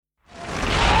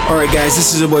Alright guys,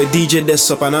 this is your boy DJ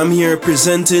Desktop and I'm here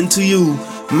presenting to you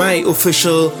my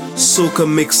official soca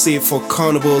mixtape for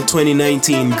Carnival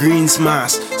 2019. Greens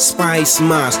Mass, Spice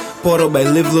Mass, poured out by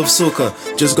Live Love Soca.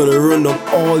 Just gonna run up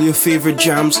all your favorite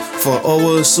jams for an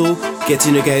hour or so,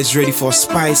 getting you guys ready for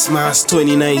Spice Mass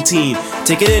 2019.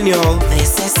 Take it in, y'all.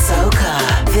 This is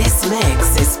Soca. This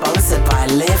mix is sponsored by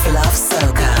Live Love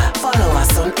Soca. Follow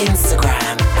us on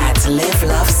Instagram at Live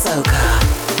Love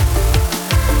Soca.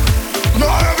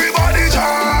 Now everybody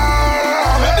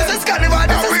jam. This is Carnival,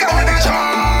 this is Carnival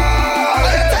jam.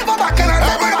 Take my back and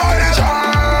everybody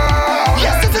jam.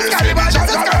 Yes, this is Carnival,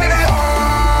 this is Carnival.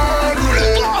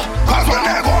 Cause when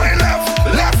they're going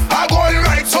left, left, I'm going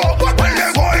right. So when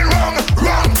they're going wrong,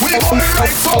 wrong, we going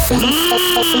right. So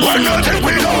when you think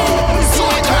we know,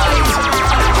 so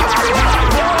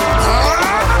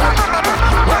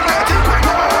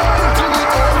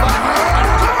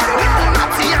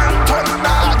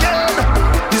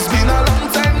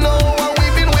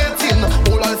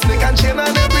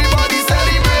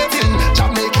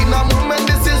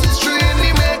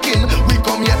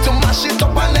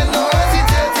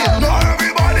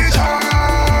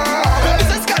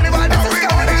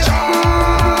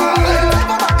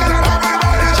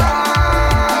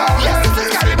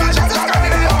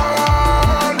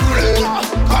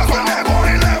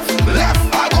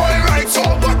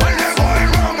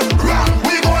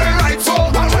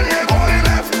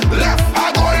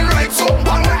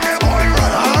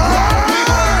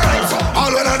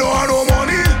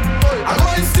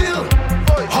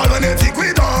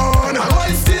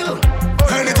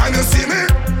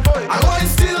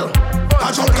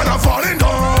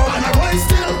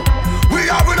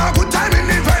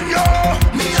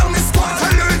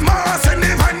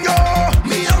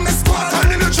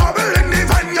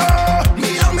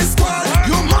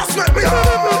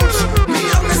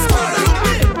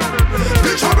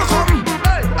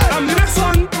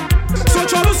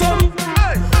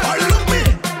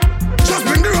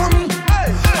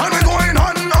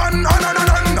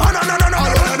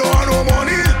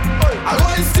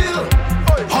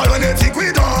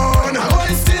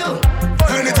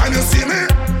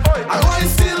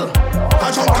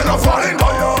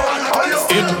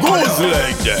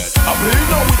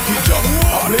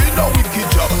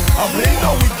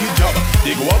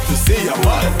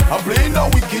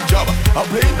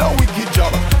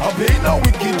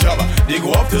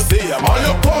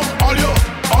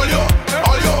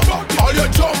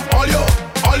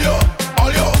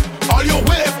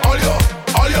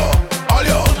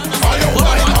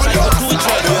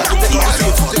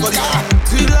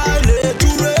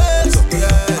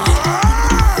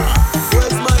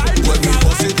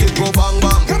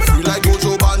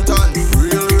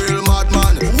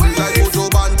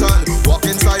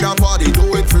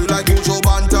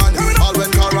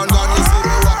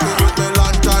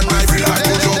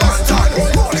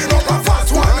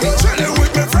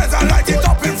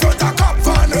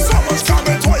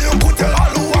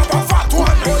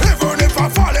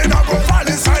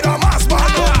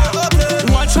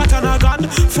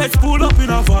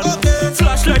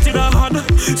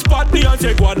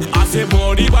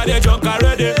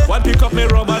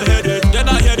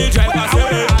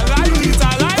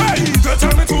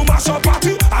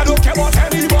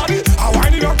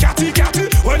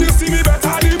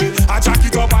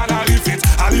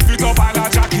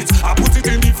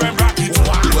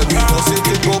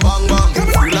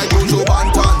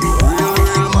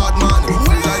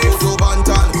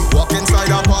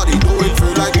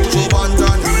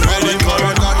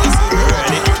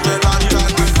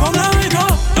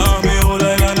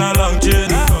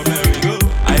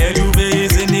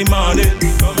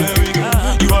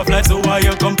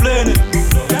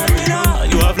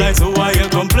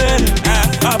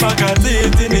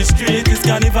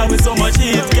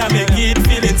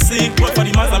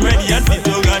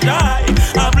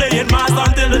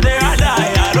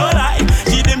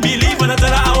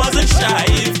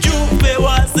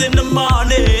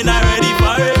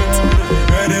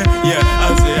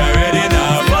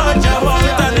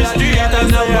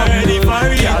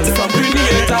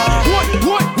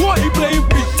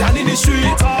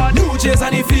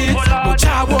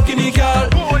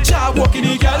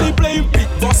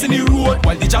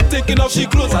she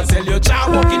close and tell you,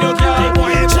 child walk in your car,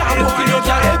 child walk in your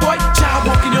car, hey boy, child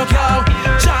walk in your car,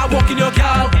 child walk in your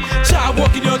car, child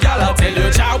walk in your car, I'll tell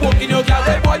you, child walk in your car,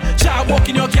 hey boy, child walk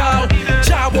in your car,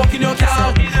 child walk in your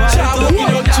car, child walk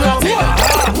in your car,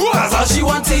 that's all she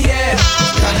wants to hear.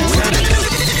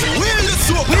 Wheel the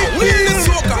soca, wheel the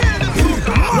soca.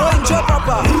 One job,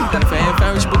 papa. That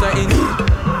fair she put her in.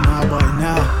 Nah, boy,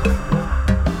 nah.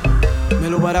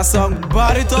 that song,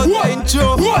 body to the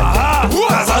intro.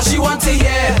 Cause all she want to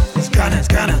hear is cannons.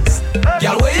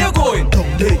 Girl, where you going?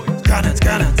 Down there, cannons.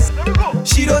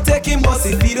 She don't take him bus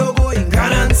if he don't go in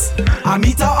cannons. I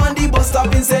meet her on the bus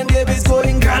stop in St. David's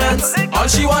going cannons. All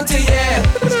she want to hear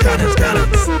is cannons.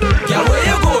 Girl, where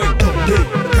you going? Down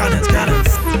there,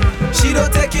 cannons. She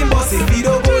don't take him bus if he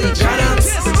don't go in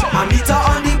cannons. I meet her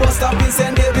on the bus stop in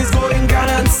St. David's going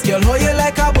cannons. Girl, know you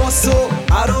like a bus, so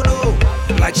I don't know.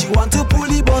 Like she want to pull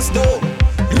the bus though.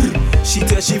 She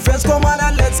tell she friends come on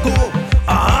and let's go.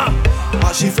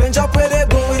 All she friends up where they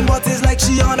going, but it's like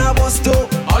she on a bus though.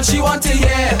 All she want to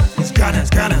hear is cannons.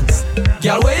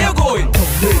 Girl, where you going?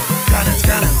 Cannons.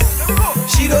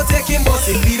 She don't take him bus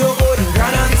if he don't go in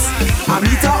cannons. I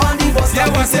meet her on the bus. You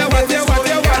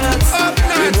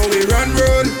know we run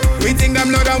road. We think I'm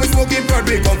loud and we smoking pot.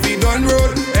 We comfy done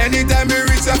road. Anytime we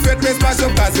reach a fed, we smash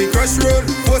up as we crush road.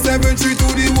 473 to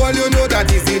the wall, you know that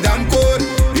is the damn code.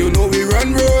 You know we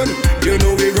run road.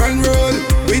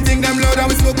 We think I'm loud and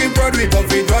we smoking pot. We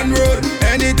comfy done road.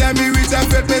 Anytime we reach a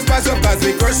fed, we smash up as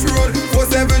we crush road.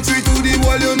 473 to the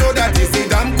wall, you know that is the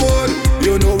damn code.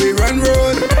 You know we run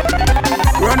road.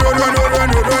 Run road.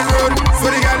 So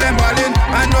the girl them ballin',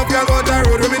 and up y'all got the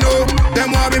road where me know.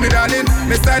 Them want me darling.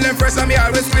 Me style them fresh and me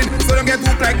always clean, so don't get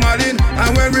hooked like Marlin.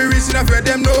 And when we reach in a fed,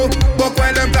 them know. But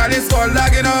while them planning skull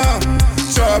lagging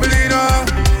trouble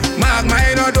Mark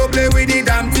mine don't play with the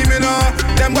damn team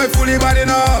Them boy fully bad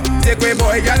take way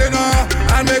boy girl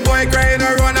and me boy crying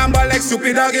run and ball like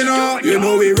stupid dog You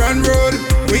know we run road.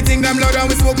 We think them loud and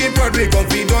we smoking pot. We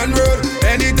comfy done road.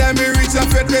 Anytime we reach a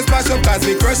fed, we smash up as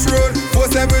we crush road.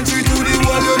 473 to the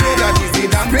wall, you know that is the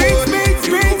damn road.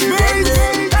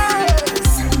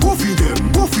 Go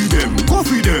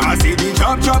feed them. I see the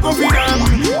chop go feed them.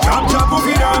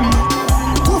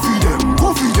 Go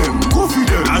feed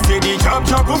them. I say the chop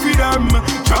go feed them.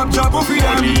 Go feed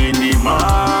them. Early in the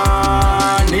morning.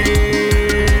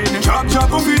 Chop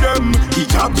go feed them. The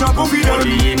chop go feed them.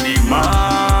 Early in the morning.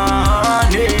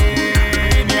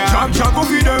 Chop go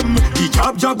feed them. The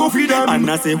chop go feed them. And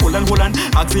I say hold on.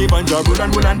 Active and job hold on.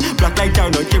 Black like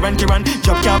down on Kiran.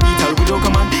 Chop capital we don't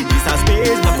command. This a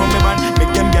space not from me man.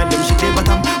 Make them get them shit they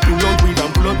bottom. Pull out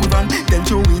with van. Then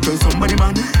show it on somebody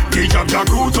man. The chop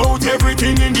root out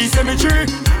everything in the cemetery.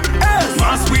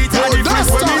 Mass sweet and the fresh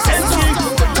when they send me.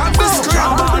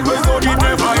 Jam always hold it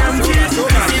never empty. This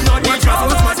is not the chop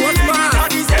in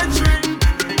the century.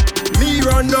 Me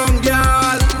run down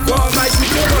girl for my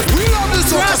people. We love this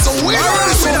soca, so we love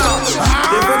this soca.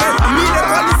 Me the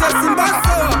police are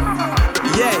Simbasto.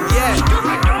 Yeah.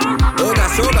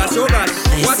 Soga.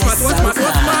 What's my?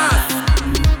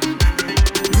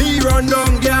 Me run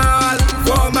down girl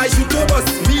for my shootobus.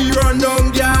 Me run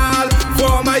down girl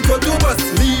for my totobus.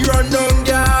 Me run down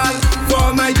girl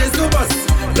for my jesubus.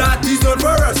 That is not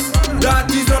for us.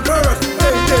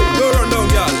 Hey, you run down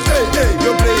girl. Hey,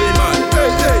 you playing man. Hey,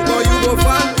 now you go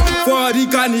far for the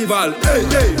carnival. Hey,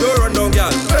 you run down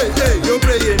girl. Hey, you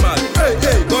playing man. Hey,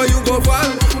 now you go far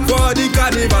for the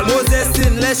carnival. No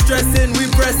zesting, less stressing. We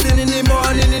pressing in the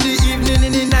morning, in the evening,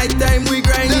 in the night time. We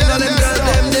grinding and them girls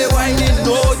them they whining.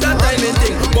 No that timing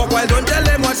thing, but while don't tell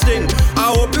them much thing.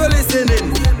 I hope you're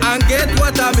listening and get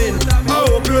what I mean. I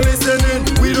hope you're listening.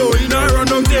 We don't in a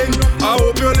random thing. I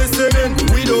hope you're listening.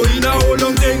 We don't in a whole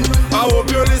long thing. I hope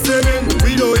you're listening.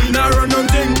 We don't in a random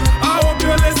thing. I hope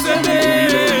you're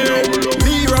listening.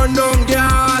 Me run down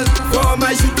girl for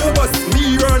my shootobus.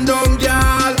 Me run down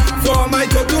girl for my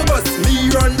totobus. Me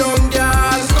run down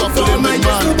girl for my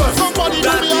jesubus.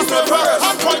 That is the first.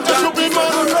 I'm trying to shoot me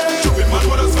man.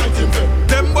 What a sight in bed.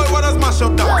 Them boy what a smash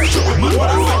up that. Stupid man what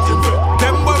a sight in bed.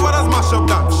 Them boy what a smash up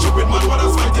that. Stupid man what a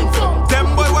sight in bed. Them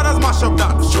boy what a smash up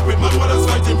that. Stupid man what a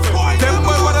sight in bed. Them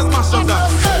boy what a smash up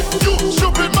that. Hey, you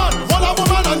stupid man, what a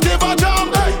woman and give a damn.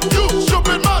 Hey, you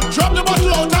stupid man, drop the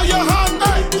bottle out of your hand.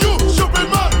 Hey, you stupid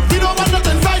man, we don't want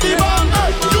nothing inside the van.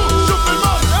 Hey, you stupid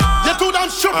man, you too damn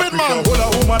stupid man. Hold a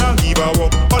woman and give a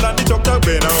walk. All of the talk to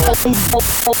be now.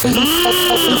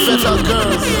 The federal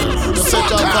girls, the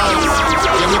federal guys,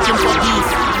 you're looking for beef.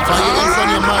 Violence on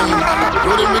your mind.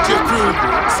 Rolling with your crew,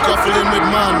 scuffling with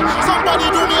man. Somebody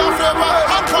do me a favor.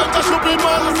 I'm trying to stupid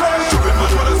man. Stupid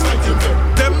man, what a sight in bed.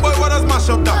 Them boy, what a smash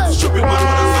up that. Stupid man,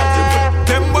 what a sight in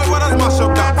bed. Them boy, what a smash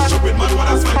up that. Stupid man,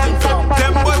 what a sight in bed.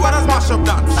 Them boy, what a smash up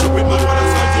that. Stupid man, what a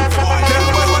sight in bed. Them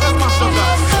boy, what a smash up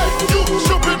that. Hey, you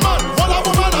stupid man, what a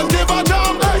woman and give a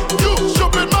damn. Hey, you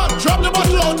stupid man, drop the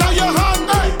bottle out of your hand.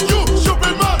 Hey, you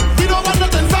stupid man, we don't want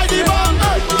nothing inside the van.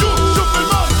 Hey, you stupid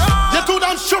man, you too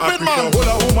damn stupid man. Hold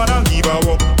a woman and give a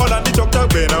walk. All of the talk to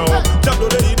be now. Jab no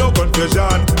day in no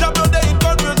confusion.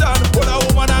 Hold a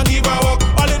woman and give a walk.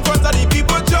 All in front of the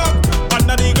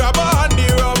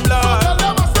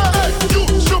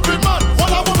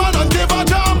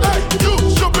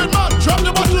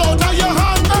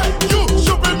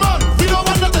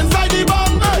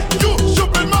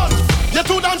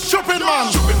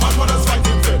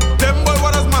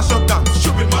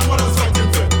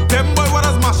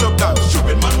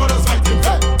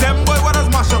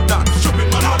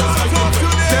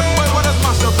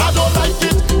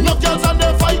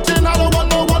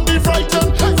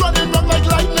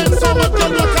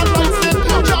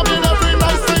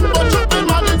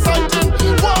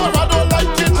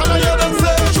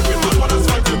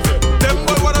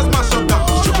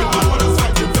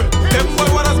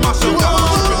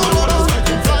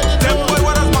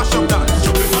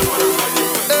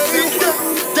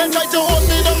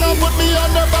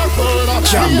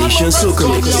Jam Nation Soca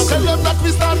Mix. Tell them that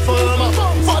we stand firm.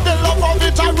 For the love of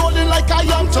it, I'm rolling like I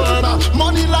am Turner.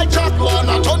 Money like Jack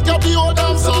Warner, don't get the old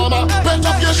damn summer. Belt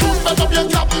up your shoes, belt up your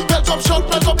cap, belt up shirt,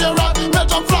 belt up your rack,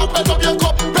 belt up flag, belt up your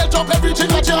cup, belt up everything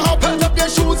that you have. Belt up your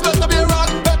shoes, belt up your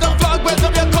rack, belt up flag, belt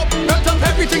up your cup, belt up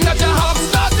everything that you have.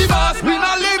 Start the boss, we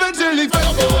not leaving till it's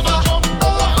over.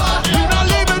 We not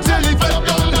leaving till it's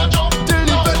over. Till it's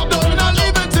over, we not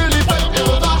leaving till it's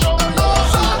over.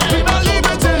 We not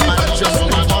leaving till it's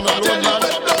over.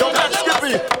 Don't get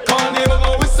skippy, can't even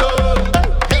go whistle.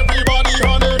 Everybody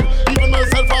on it, even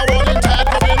myself I want it tight,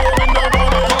 coming home in the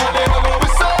morning. Can't even go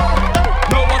whistle.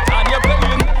 Know what time you're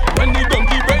playing when the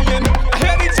donkey braying. I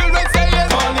hear the children saying,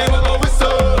 can't even go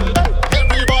whistle.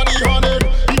 Everybody on it,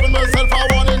 even myself I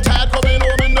want it tight, coming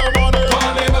home in the morning.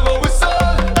 Can't even go whistle.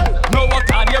 Know what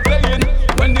time you're playing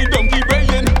when the donkey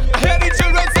braying. I hear the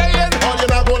children saying, oh you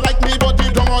not go like me but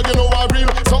deep down all you know I real.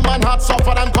 Some man hot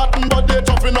suffer than cotton but they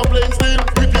tough in a plain steel.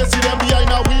 If you see them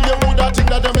behind a wheel you woulda think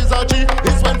that them is a G.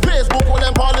 It's when Facebook all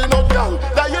them calling out young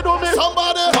that you do me.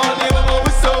 Somebody can't even go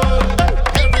whistle.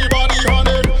 Everybody on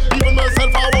it, even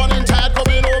myself I want it tight,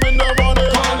 coming home in the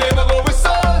morning. Can't even go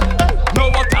whistle. Know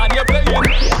what time you're playing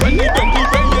when the donkey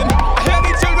braying. I hear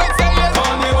the children saying,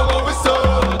 can't even go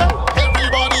whistle.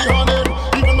 Everybody on it,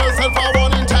 even myself I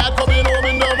want it tight, coming home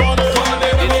in the morning. Can't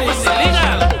even go whistle.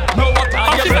 Know what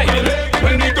time you're playing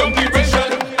when the donkey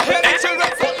braying. I hear the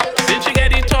children saying. Since you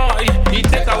get the toy, he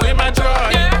take away my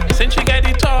joy. Since you get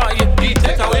the toy, he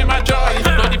take away my joy.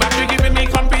 No, the battery giving me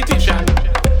competition.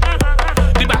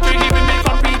 The battery giving me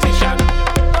competition.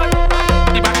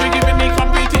 The battery giving me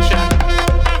competition.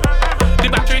 The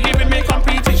battery giving me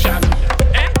competition.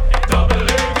 Double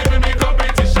A giving me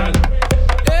competition.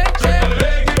 Triple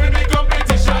A giving me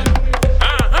competition.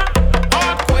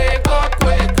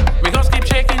 Earthquake. We just keep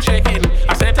shaking.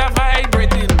 I set a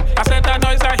vibrating. I set a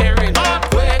noise I hearing.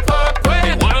 Earthquake.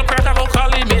 The world crack I go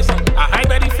call him missing. I hide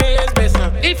by the face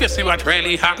missing. If you see what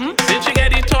really happened, since you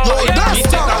get the toy, he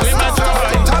take away my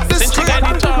joy. Since you get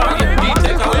the toy, he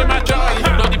take away my joy.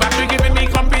 No, the battery giving me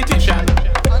competition.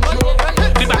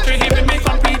 The battery giving me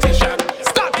competition.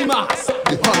 Stop the mass.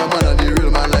 The Hana man and the real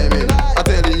man like me. I'm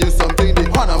telling you something, the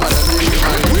Hana man and the real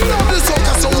man. We love the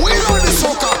soca, so we love the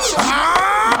soca.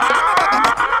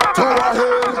 Go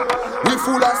ahead, we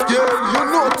full of skill, you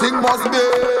know thing must be.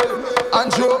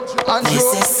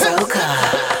 This is Soca.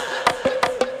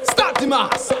 Stop the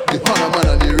mass. The Hana man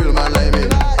and the real man like me.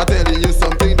 I'm telling you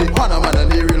something, the Hana man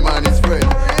and the real man is friend.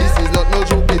 This is not no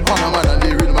joke, the Hana man and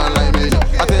the real man like me.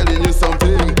 I'm telling you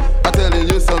something, I'm telling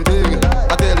you something,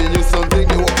 I'm telling you something.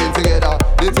 They walking together,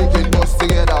 they taking bus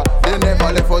together. They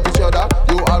never left out each other,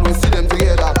 you always see them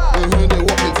together. They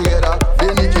walking together,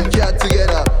 they making cat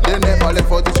together. They never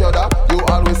left out each other, you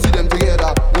always see them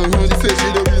together. She say she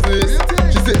do business,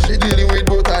 she say she dealing with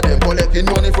both of them, collecting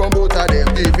money from both of them,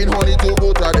 giving honey to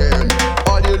both of them.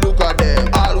 All you look at them,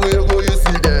 all where you go you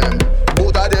see them.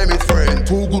 Both of them is friends,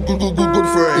 two good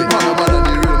friends. The Hana man and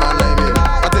the real man like me.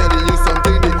 I'm telling you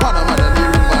something, the Hana man and the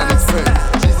real man is friends.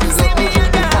 This is not no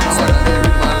joke, the Hana man and the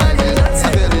real man like me. I'm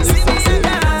telling you something,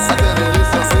 I'm telling you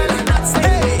something.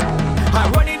 Hey, I'm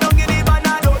running down in the van,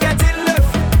 I don't get in left.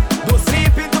 Don't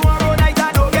sleep in tomorrow night,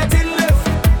 I don't get in left.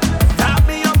 Tap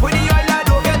me up with the oil, I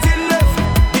don't get in left.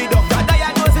 The doctor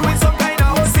diagnosed me with some kind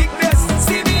of sickness.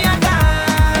 See me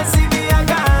again, see me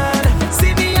again,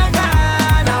 see me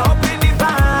again. I up in the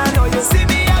van, oh you see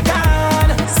me again,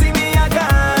 see me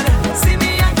again, see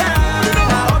me again.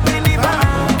 I up in the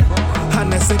van.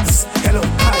 And I said, hello,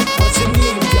 hi, what's your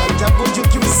name, girl? Jumbo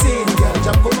Juki we sing, girl.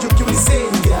 Jumbo Juki we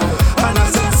sing, girl. And I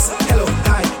said, hello,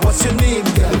 hi, what's your name,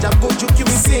 girl? Jumbo Juki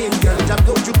we sing, girl.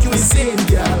 Jumbo Juki we sing,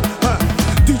 girl.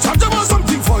 The Jam has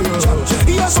something for you.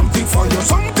 He has something for you.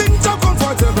 Something so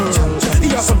comfortable. He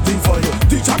has something for you.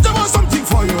 The Jam has something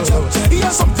for you. He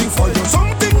has something for you.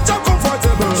 Something so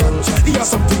comfortable. He has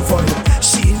something for you.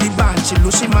 She in the band, she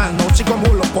lose she man. Now she come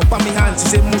hold up on me hand.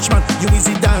 She say, much man, you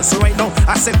easy dance. So right now,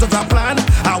 I set to the plan.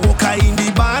 I walk her in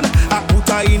the band. I put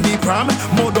her in the pram.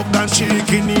 More dog than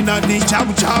shaking in a the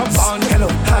jam band. Hello,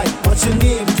 hi, what's your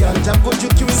name, girl? Jumbo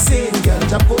Juki we sing, girl.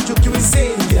 Jumbo Juki we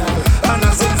sing, girl. And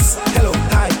I said, hello,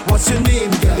 hi, what's your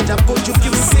name, girl? Jumbo Juki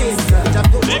we sing, girl.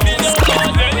 Jumbo Juki we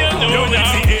sing, girl.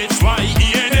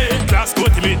 H-Y-E-N-A. Class go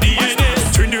to me DNA.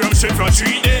 Turn the rum straight for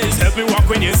 3 days. Help me walk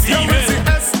when you see me.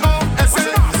 S-O-S-A.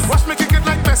 Watch me kick it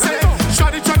like Bessie.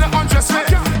 Shot each other undress me.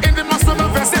 In the master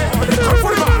of Bessie. Come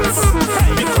for the bars.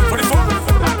 Come for the fun.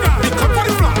 Come for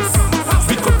the flats.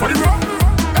 Come for the rum.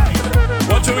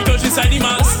 Watch how we touch inside the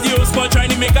mass. The whole squad trying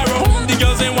to make a round. The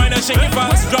girls ain't whine and shake it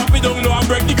fast. Drop it down low and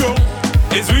break the ground.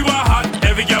 Is we were hot.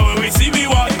 Every girl when we see we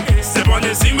walk. Step on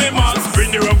the scene with mass.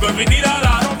 Bring the rum, go if we need a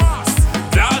lot.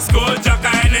 Glass gold, Jack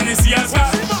and Hennessy as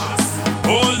well.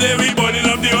 All day we burning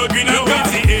up the old green and white.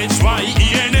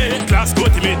 H-Y-E-N-A, glass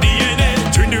gold to me DNA.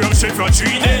 Drink the rum straight for 3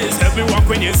 days. Every walk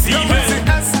when you see me.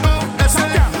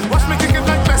 Watch me kick it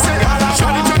like Messi.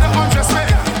 Shawty tryna undress me.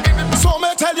 So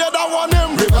me tell you that one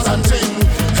them rivers and ting.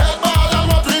 Head ball and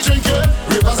what we drinking.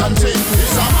 Rivers and ting.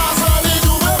 It's a mass and they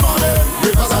do me money.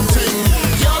 Rivers and ting.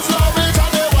 Girls love it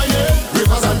and they whine it.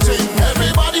 Rivers and ting.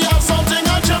 Everybody have something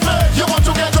and chip it. You want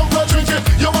to get drunk, well drink it.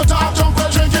 You want to have drunk,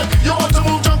 well drink it. You want to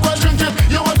move drunk, well drink it.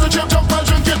 You want to chip drunk, well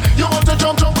drink it. You want to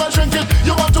jump, well drink it.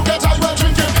 You want to get high, well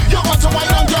drink it. You want to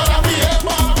wine and girl and be head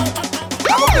ball.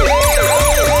 Hello,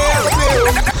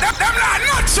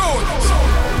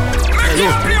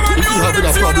 if you having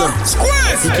a problem,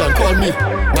 you can call me.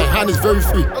 My hand is very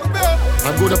free.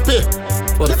 I'm gonna pay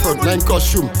for the frontline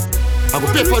costume. I'm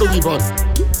gonna pay for the ribbon.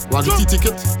 Waggy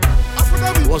ticket.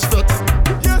 Was fed.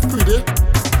 3 day.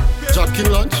 Jack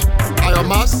King lunch. Iron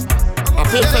Mass. I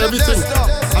pay for everything.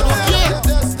 I don't care.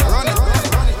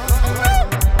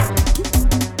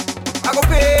 I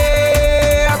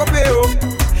go pay, oh.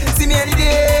 See me any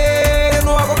day, you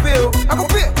know I go pay, oh. I go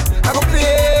pay,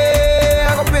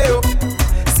 oh.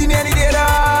 See me any day,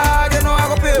 dog, you know I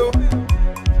go pay, oh.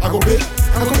 I go pay.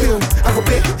 I go pay, I go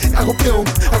pay, I go pay,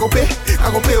 I go pay, I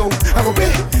go pay, I go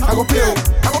pay, I go pay.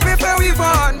 I go pay for weave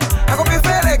on, I go pay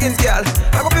for leggings, girl.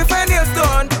 I go pay for nails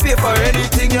done, pay for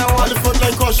anything you All want. the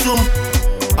frontline costume.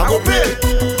 I go pay.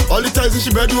 All the ties in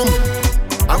she bedroom.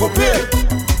 I go pay.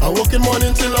 I work in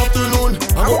morning till afternoon.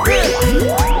 I go pay.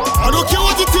 I don't care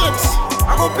what it takes.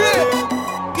 I go pay.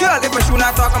 Girl, if my shoe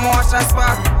not talk, I'm wash and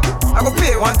spark. I go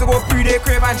pay. Want to go 3 day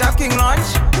crave and Jack King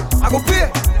lunch? I go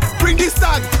pay. Bring the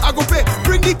stag, I go pay.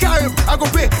 Bring the Carib, I go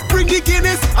pay. Bring the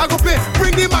Guinness, I go pay.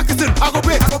 Bring the Moccasin, I go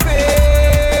pay. I go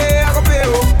pay,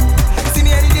 oh. See me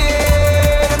any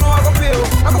day, you know I go pay, oh.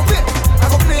 I go pay,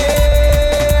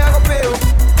 oh.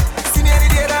 See me any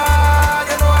day, dog,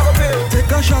 you know I go pay, oh. Take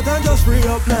a shot and just free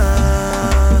up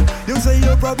now. You say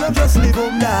your problem, just leave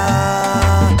them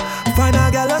now. Find a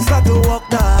girl and start to walk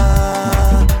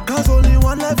now. Cause only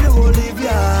one life you will live,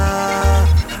 yeah.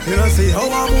 You don't see how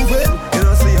I'm moving, you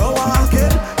don't see how I'm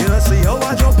walking, you don't see how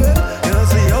I'm jumping, you don't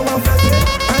see how I'm fetching.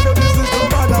 And the business don't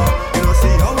bother. You don't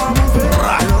see how I'm moving,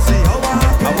 you don't see how I'm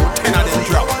walking. About 10 of them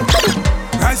drop.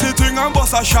 Rise the thing and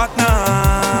bust a shot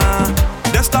now.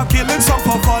 They start killing some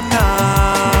for fun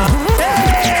now.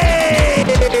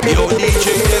 Yo, DJ,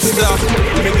 this stop.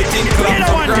 Make the thing clap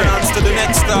from Grants to the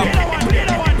next stop.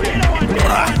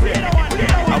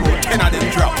 About 10 of them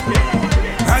drop.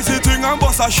 Rise the thing and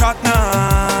bust a shot now.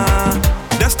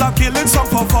 They start killing some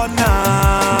for fun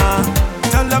now.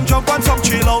 Tell them jump on some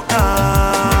chill out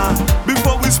now.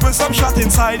 Before we spray some shot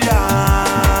inside,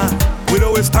 yeah. We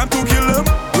don't waste time to kill them.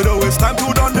 We don't waste time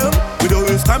to done them. We don't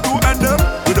waste time to end them.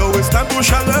 We don't waste time to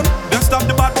shell them. Then stop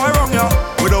the bad boy wrong, yeah.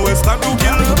 We don't waste time to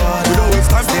kill them. We don't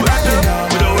waste time to end them.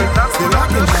 We don't waste time to lock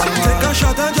them. Take a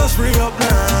shot and just free up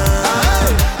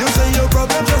now. You say your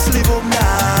problem, just leave them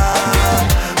now.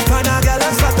 Find a girl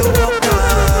and start to walk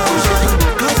now.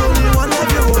 Cause only one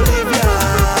life you will live,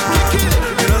 yeah.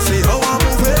 You don't see how I'm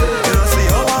moving, you don't see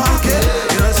how I'm walking,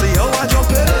 you don't see how I'm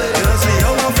jumping, you don't see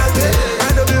how I'm fetting.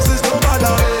 And the business don't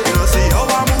bother. You don't see how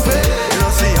I'm moving, you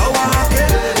don't see how I'm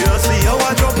walking, you don't see how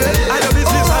I'm jumping. And the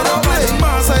business I don't play.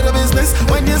 My side of business,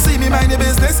 when you see me mind the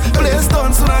business. Place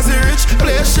done soon as you rich,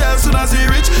 place shell soon as you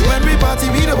rich. When we party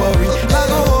we don't worry, I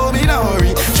go home in a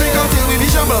hurry. Drink until we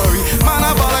vision blurry, man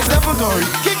I ball like Stephen Curry.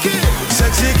 Kick it.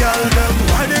 Sexy girl, them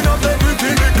winding up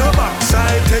everything with the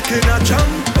backside, taking a jump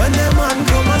when the man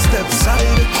come a step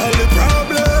side. All the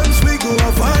problems we go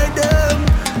avoid them.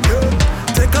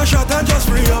 Yeah. Take a shot and just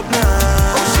free up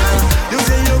now. You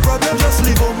say your problem, just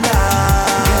leave them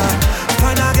now.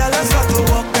 Find a girl and start to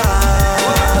walk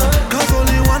now. Cause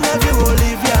only one life you will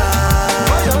live,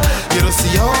 yeah. You don't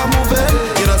see how I'm moving,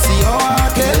 you don't see how I'm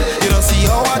walking, you don't see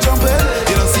how I'm jumping,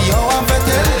 you don't see how I'm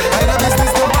fetting. I know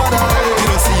business don't bother. You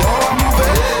don't see how I'm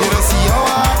moving, you don't see how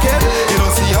I'm walking, you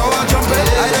don't see how I'm jumping.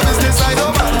 I know business I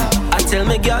don't bother. I tell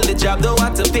me girl the job don't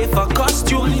want to pay for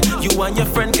costume. You and your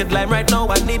friend could lie right now,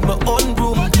 I need my own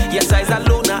room. Yes, I's a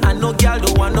loner, I know girl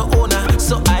don't want no owner,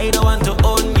 so I don't want to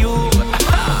own you.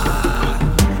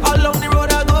 Along the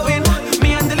road I going,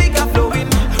 me and the league are flowing.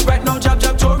 Right now job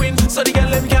touring, so the girl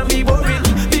them can be boring.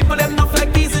 People them not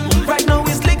like teasing, right now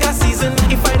it's liquor season.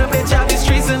 If I don't pay job it's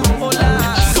treason.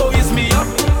 So it's me up,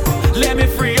 let me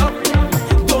free up.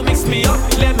 Don't mix me up,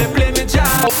 let me play me job.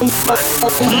 I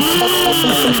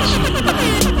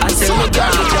tell me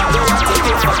girl the job don't want to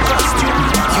pay for costume.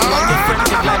 You and your friend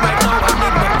could lie right now, I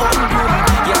need my own room.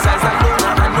 Yes, I's a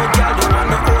loner, I know girl don't want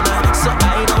no owner.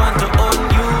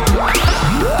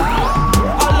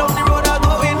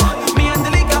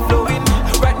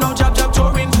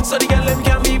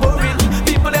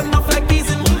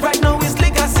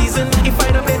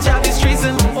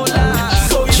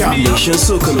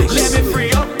 Selection Soca Mix. Let me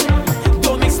free up,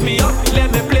 don't mix me up.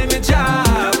 Let me play me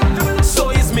job.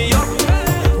 So ease me up,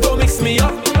 don't mix me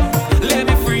up. Let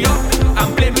me free up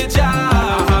and play me job.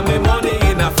 I have me money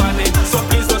in a fanny, so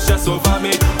please don't stress over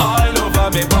me. All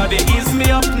over me body, ease me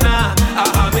up now. I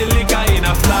have me liquor in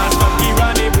a flask from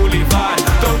Irani Boulevard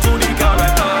down to the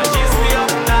Garage. Ease me up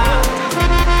now.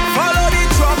 Follow the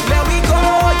truck, let we go,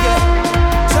 yeah.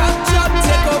 Chop chop,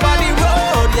 take over the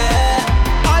road,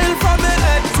 yeah. Oil from me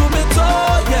head to me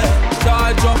toe, yeah.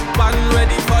 Charge up and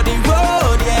ready for the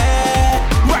road, yeah.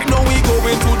 Right now we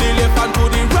going to the left and to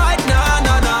the right, nah,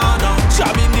 nah, nah, nah.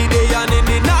 Jam in the day and in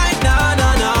the night, nah,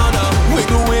 nah, nah, nah. We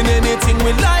doing anything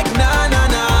we like, nah, nah,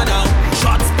 nah, nah.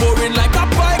 Shots pouring like a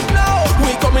pipe now.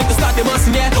 We coming to start the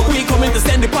massing, yeah. We coming to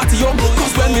send the party on.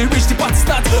 Cause when we reach the party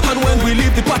start, and when we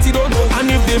leave the party done. And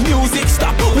if the music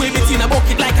stop, we beat in a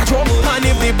bucket like a drum. And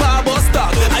if the bar bus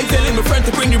stop, I telling my friend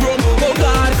to bring the rum. Oh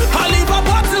God, I leave a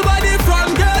bottle by the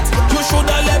front gate. You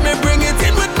shoulda let me bring it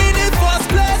in with me the first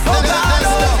place. Oh God,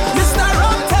 oh, Mr.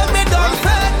 Rum, tell me don't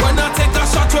fake. When I take a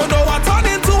shot, you know I turn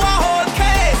into a whole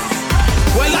case.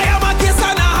 Well, I am a case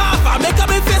and a half. I make up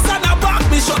me face and a back.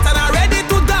 Me shot and I ready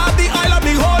to dab the oil of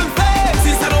me whole face.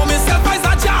 Since I know myself as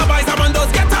a job, as a man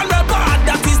does get on the bad.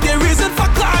 That is the reason for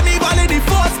carnival in the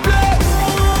first place.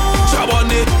 Job on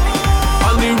the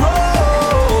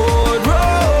road,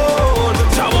 road.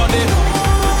 Job on the,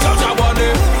 job on the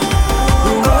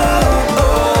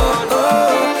road.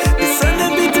 The sun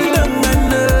is beating down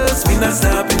on us, we not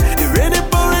stopping. The rain is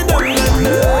pouring down on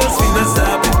us, we not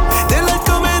stopping. Daylight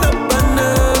coming up on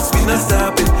us, we not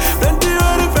stopping. Plenty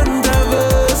road in front of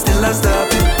us, still not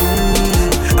stopping.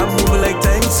 I'm moving like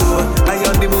tank, so I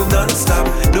on the move non-stop.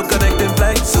 No connecting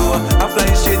flight, so I fly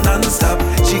straight non-stop.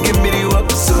 She give me the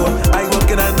up, so I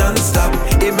walking on non-stop.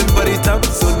 Aiming for the top,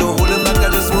 so no holding back, I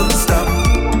just won't stop.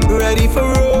 Ready for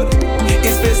road,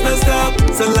 it's place not stop.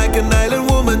 Sound like an island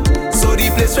woman, so the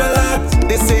place relax.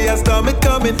 They say a storm is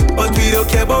coming, but we don't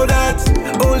care about that.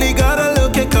 Only gotta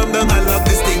look and come down and lock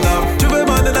this thing up. Driven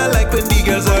man and I like when the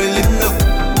girls are lit up.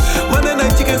 One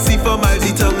night you can see for miles,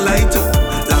 the tongue light up.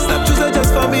 Last night choose her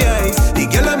just for me eyes. The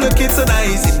girl I'm looking so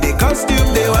nice. In the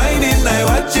costume they whining, I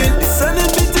watching. The sun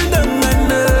is beating down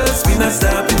on us, we not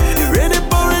stopping. The rain is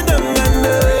pouring down on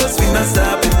us, we not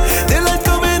stopping. Daylight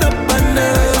coming up on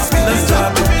us, we not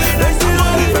stopping. Let's do it.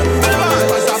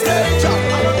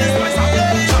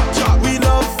 We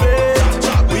love faith,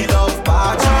 we love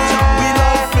party. We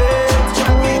love faith,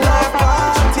 we love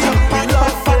party. We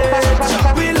love faith,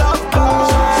 we love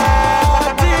party.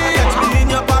 Get me in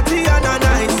your party and a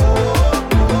nice.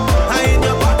 I in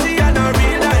your party and a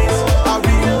real nice.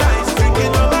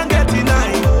 Drinking rum and getting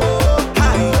high.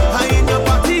 I in your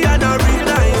party and a real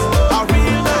nice.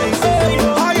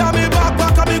 I am a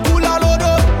backpack and me cool and load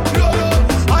up.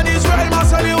 And Israel must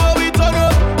tell you where we turn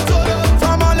up.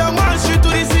 From Along Street to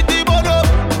the city burn up.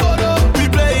 We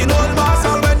playing old mass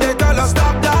and when they tell us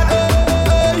stop that.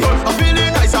 I'm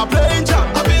feeling nice, I'm playing jam.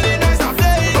 I'm feeling nice, I'm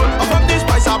playing. I'm from this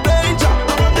place, I'm playing jam.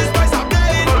 I'm from this place, I'm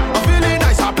playing. I'm feeling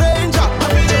nice, I'm playing jam. I'm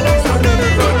feeling nice, I'm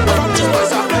playing. I'm from this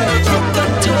place, I'm playing jam.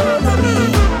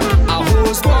 A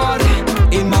whole squad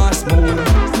in mass mode.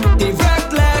 They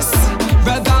reckless,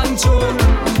 red and true.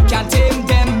 Can't tame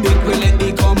them, big will let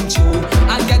me come true.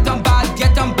 And get them bad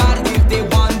if they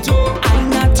want to. I'm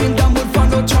not in the mood for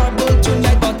no trouble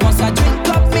tonight, but once I drink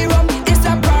up me rum, it's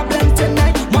a problem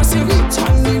tonight. Once you reach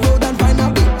on the road and find a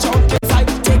big chunk inside,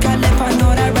 take a left,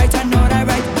 another right.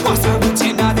 Once I reach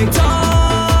in a big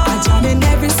town, I'm jamming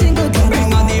every single girl.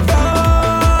 Bring on the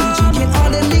road, we drinking all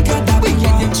the liquor that we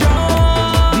getting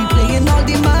drunk. We playing all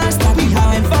the mass that we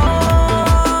having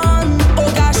fun. Oh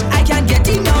gosh, I can't get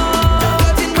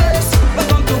enough. Getting waste,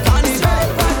 welcome to carnival.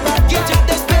 Get out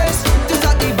the space, to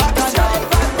the back of the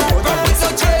run with no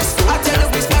chase. I tell you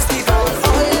it's festival.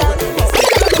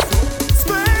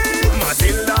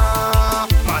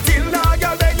 Matilda,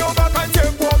 girl, bend your back and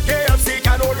take walk KFC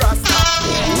can hold Rasta.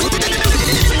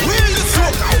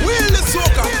 Wheel the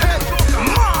soca.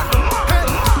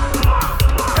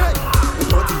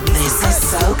 This is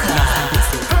Soca.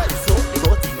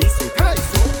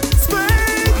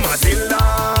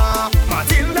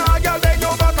 Matilda, girl, bend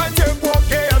your back and take walk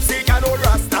KFC can hold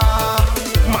Rasta.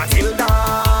 Matilda,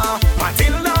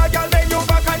 girl, bend your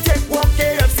back and take walk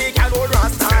KFC can hold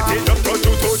Rasta. Set it up to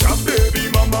jump, baby,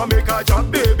 mama make a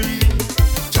jump, baby.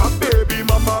 Jump, baby,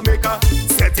 mama make a.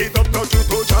 Set it up to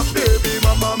jump, baby,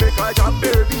 mama make a jump,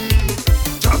 baby.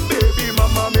 Jump, baby,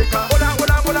 mama make a. Hold on.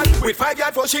 With 5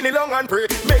 yards for she long and pray.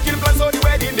 Making plans on the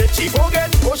wedding day. She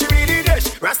forget, oh she really dish.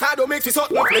 Rasta don't make me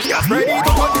something flesh. Just ready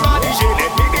to cut the body. She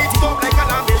let me beat it up like a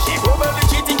lamb. She probably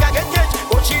she think I get catch,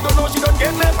 but she don't know she don't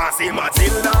get left. I say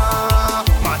Matilda.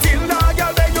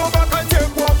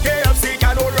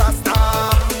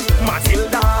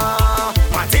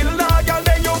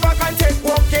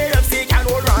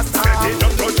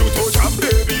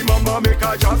 make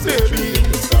a jam, baby.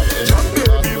 Jam,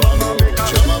 baby, mama make a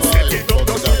jam. Set it up,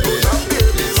 just to jam,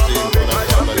 baby, mama make a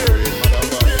jam, baby.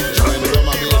 Jam, baby,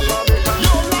 mama make a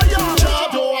yo liar. Chop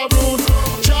to a bruise,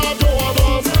 chop to a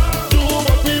boss. Do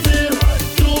what we feel,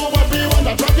 do what we want.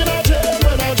 I'm talking a jail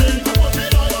when I drink.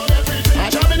 I'm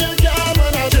jamming your car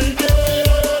when I drink.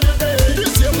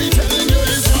 This year we telling you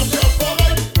is not your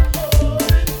fault.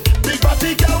 Big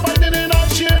party girl winding in her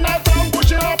chain, her tongue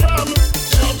pushing her pram.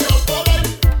 Chop your fault.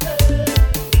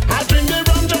 I drink the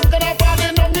rum, drunk and I'm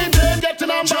falling on the drain, getting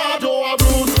them chop to a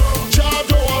bruise, chop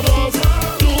to a boss.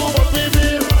 Do what we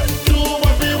feel, do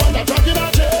what we want. I'm talking a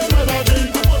jail when I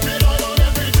drink.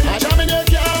 I'm jamming your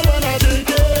car when I drink.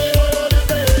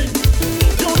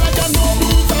 You like a no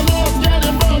rules and laws,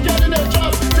 getting wrong, getting it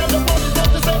trust. Tell the police that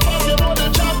to say fuck, you know the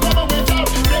chop, come on with chop.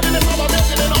 Getting it mama,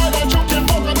 making it all and choking,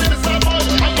 fuck up in the side boy.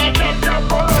 I'm not chop,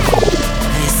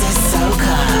 This is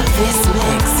Soca. This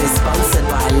mix is sponsored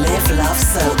by Live Love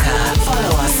Soca.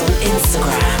 Follow us on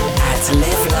Instagram at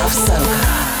Live Love Soca.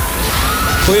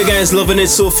 For you guys loving it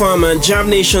so far, man, Jam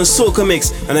Nation Soca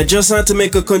Mix, and I just had to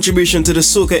make a contribution to the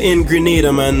Soca in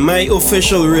Grenada, man. My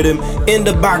official rhythm in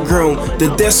the background, the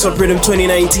Desktop Rhythm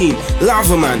 2019.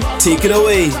 Lava, man, take it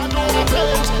away.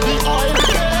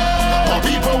 What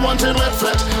people wanting wet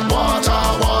flat, water,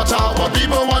 water. What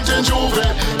people wanting juve,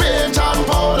 paint and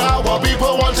powder. What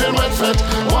people wanting wet flat,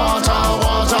 water,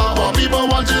 water. What people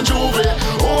wanting juve,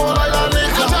 oh like a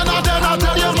liquor. I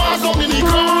tell you, mass of mini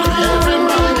crowd.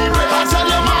 I tell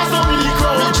you, mass of mini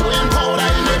crowd.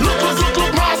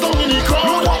 Look, mass of mini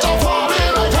crowd. Water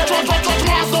falling, touch,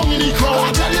 mass of mini crowd.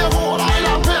 I tell you, whole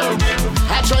island pill.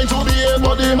 I trying to behave,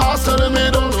 but the mass telling me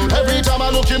don't. Every time I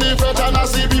look in the front and I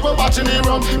see people batching the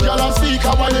rum. Y'all on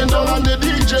speaker winding down and the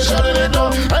DJ shutting it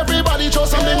down. Everybody throw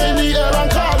something in the air and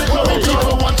call it now.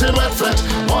 People wanting wet flat,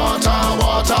 water,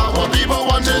 water. What people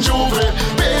wanting juve,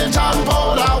 paint and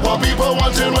powder. What people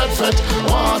wanting wet flat,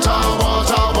 water,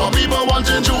 water. What people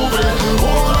wanting juve,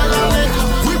 oh like a liquor.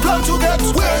 We plan to get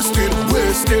wasted,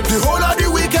 wasted. The whole of the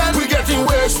weekend we getting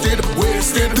wasted,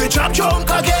 wasted. The chop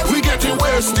junk again we getting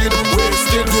wasted,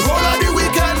 wasted. The whole of the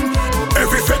weekend.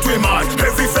 Every fet we mad,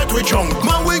 every fet we junk.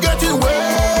 Man, we getting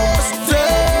wasted.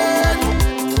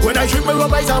 When I drink my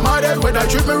rum, I'm mad. When I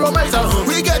drink my rum,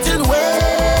 we getting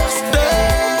wasted.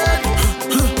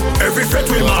 Every fet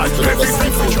we mad, every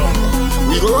fet we junk.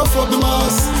 We go rough up the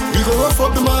mass, we go rough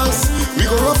up the mass, we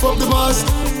go rough up the mass.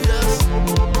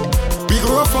 We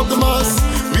go rough up the mass,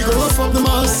 we go rough up the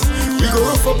mass, we go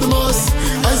rough up the mass.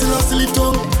 I still have to live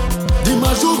tongue. The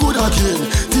man so good again,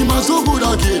 the man so good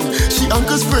again. She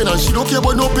uncle's friend and she don't care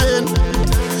about no pain.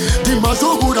 The man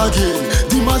so good again,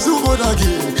 the man so good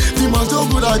again, the man so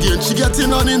good again. She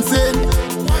getting on insane.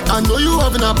 I know you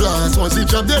having a blast. Once you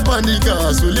drop that on the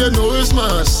gas, will you know it's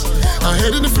smash? I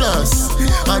head in the flash,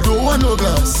 I don't want no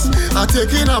glass. I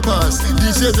take in a pass.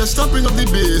 DJ just stopping up the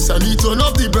bass and he turn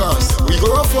up the brass. We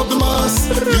go rough up the mass,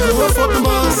 we go rough up the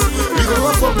mass, we go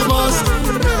rough up the mass.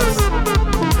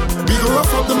 We go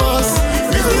rough up the mass,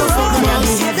 we go rough up the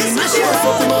mass, we go rough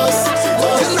up the mass.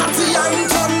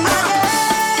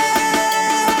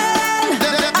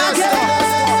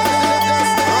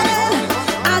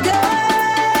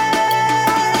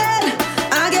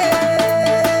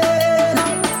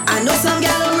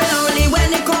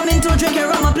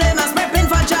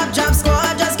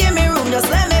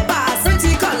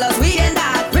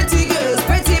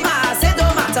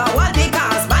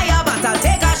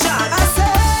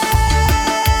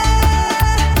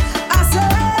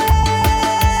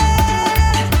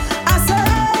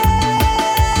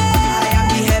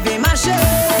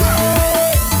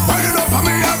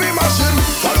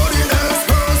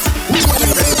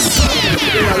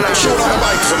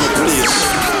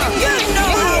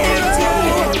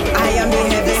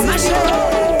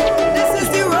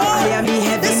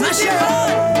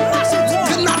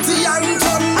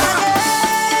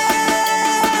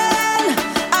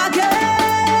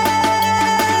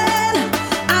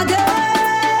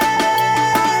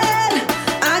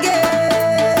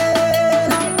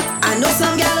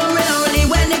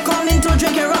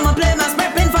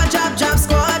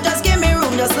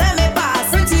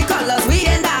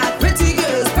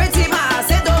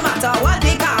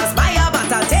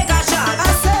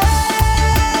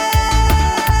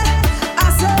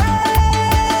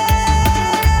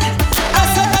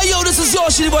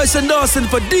 Voice endorsing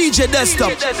for DJ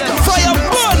Desktop. Fire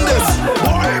burn this.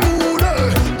 Boy, move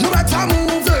it. You better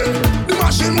move it. The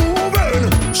machine moving.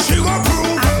 She gon'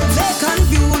 prove it. The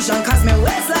confusion cause me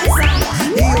waist like sand.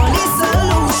 The only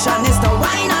solution is to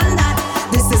wine on that.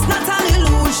 This is not an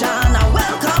illusion. I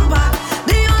welcome back.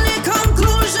 The only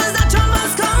conclusion is that you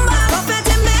must come back. Prophet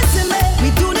messing me. We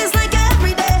do this like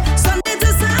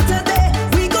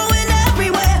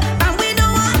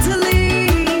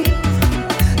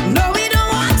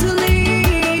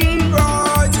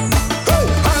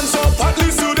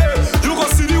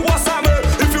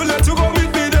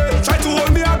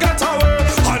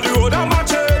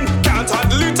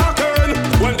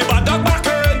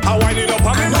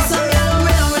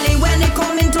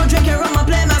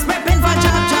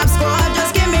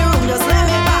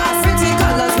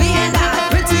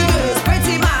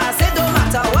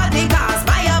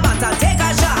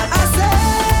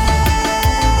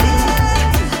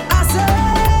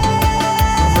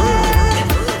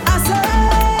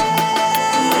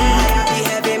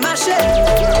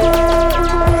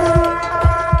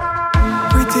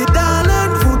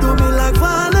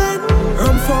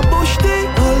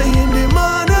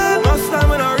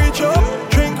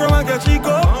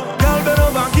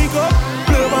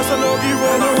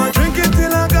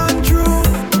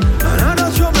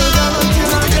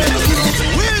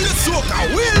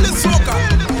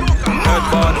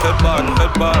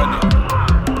bad.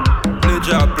 Play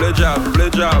job, play job, play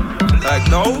job. Like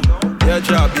no, yeah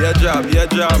job, yeah job, yeah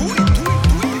job.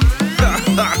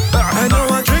 I know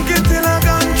I drink it till I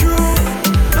gone through,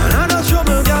 and I don't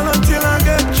trouble girl until I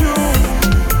get through.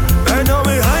 I know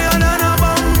we higher than a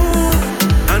bamboo,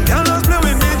 and girl just play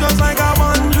with me just like I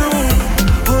want to.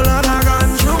 Oh Lord, I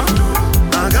gone through,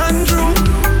 I gone through,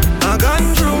 I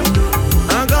gone through,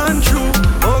 I gone through.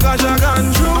 Oh gosh, I gone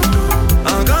through,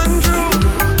 I gone through,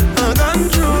 I gone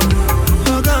through,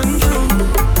 I gone through.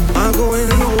 I go in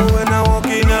low when I walk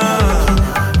in,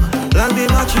 like the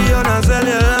battery on a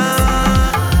cellular.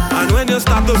 And when you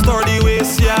start to store the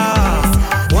waste, yeah,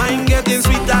 wine getting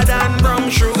sweeter than brown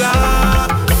sugar.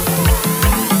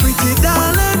 Pretty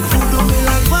darling, food do me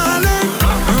like marlin.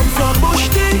 I'm from Bush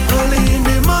Tea, early in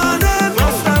the morning.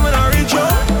 Most time when I reach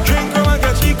up, drink rum and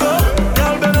get chico.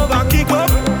 Girl bend over, kick up,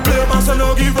 play my son,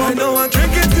 no give up. I know I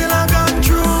drink it till I gone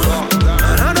through,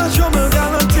 and I don't show my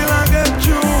girl until I get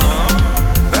through.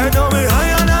 I know me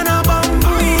higher than a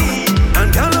bamboo, and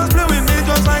girl just play with me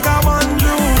just like I want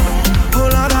to. Oh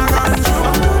Lord, I gone through,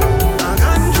 I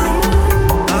gone through,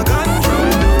 I gone through,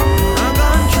 I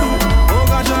gone through. Oh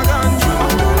gosh, I gone through,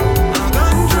 I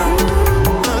gone through,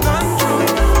 I gone through.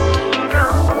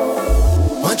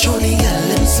 Watch all the girl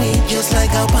them sweet just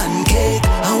like a pancake.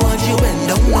 I want you bend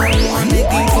down now and make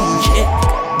me feel shake.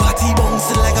 Body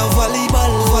bouncing like a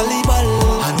volleyball, volleyball.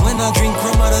 And when I drink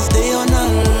from Mother's Day on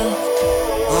all,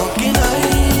 how can I,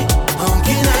 how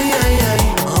can I,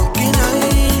 how can I,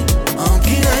 how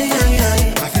can I,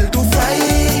 I feel too fly,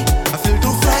 I feel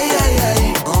too fly,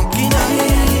 how can I,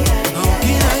 how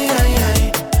can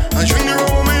I drink the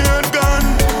rum with me head gone.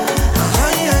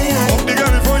 Up the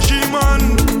girl before she man.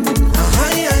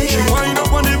 She wind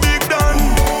up on the big dan.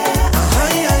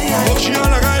 But she all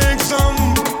like a exam.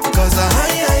 Cause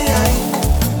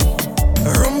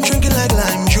rum drinking like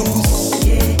lime juice.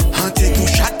 I take 2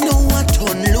 shots, now I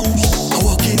turn loose. I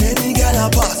walk in any girl I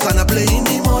pass and I play in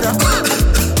the mother.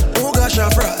 Oh gosh, I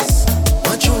frost.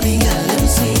 Watch all the girl them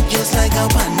sweet just like a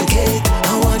pancake.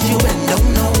 I want you bend down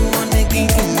now and make me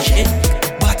feel shake.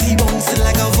 Body bouncing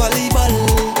like a volleyball.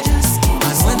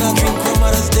 And when I drink from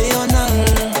Mother's Day on all,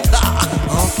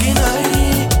 how can I,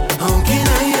 how can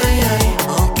I,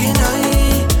 how can I,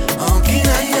 how can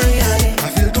I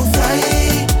feel too fly,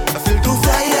 I feel too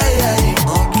fly,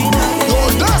 how can I?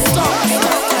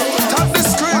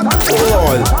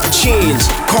 Lord, Chains,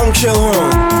 Conch Shell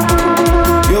Horn.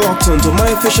 You're locked onto my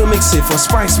official mixtape for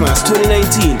Spice Mass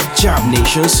 2019 Jab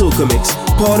Nation Soca Mix,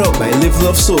 powered up by Live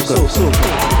Love Soca.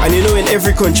 And you know in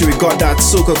every country we got that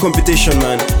soca competition,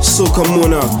 man. Soca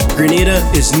Monarch. Grenada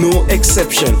is no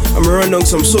exception. I'm gonna run down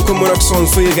some Soca Monarch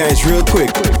songs for you guys real quick.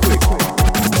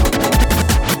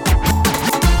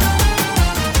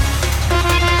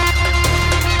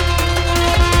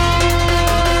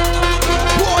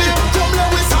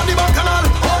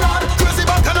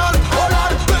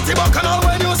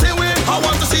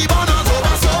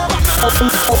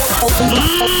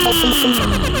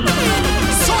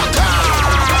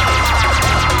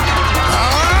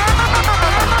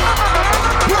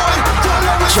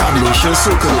 Jab Nation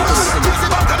Soca Mix.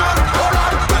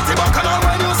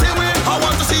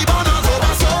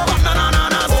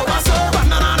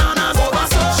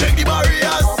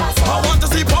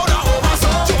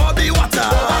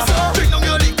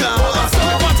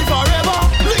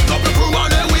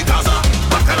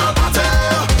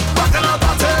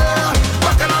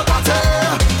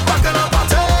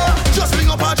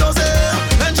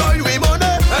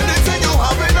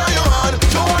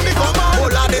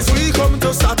 We come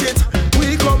to start it,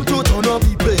 we come to turn up.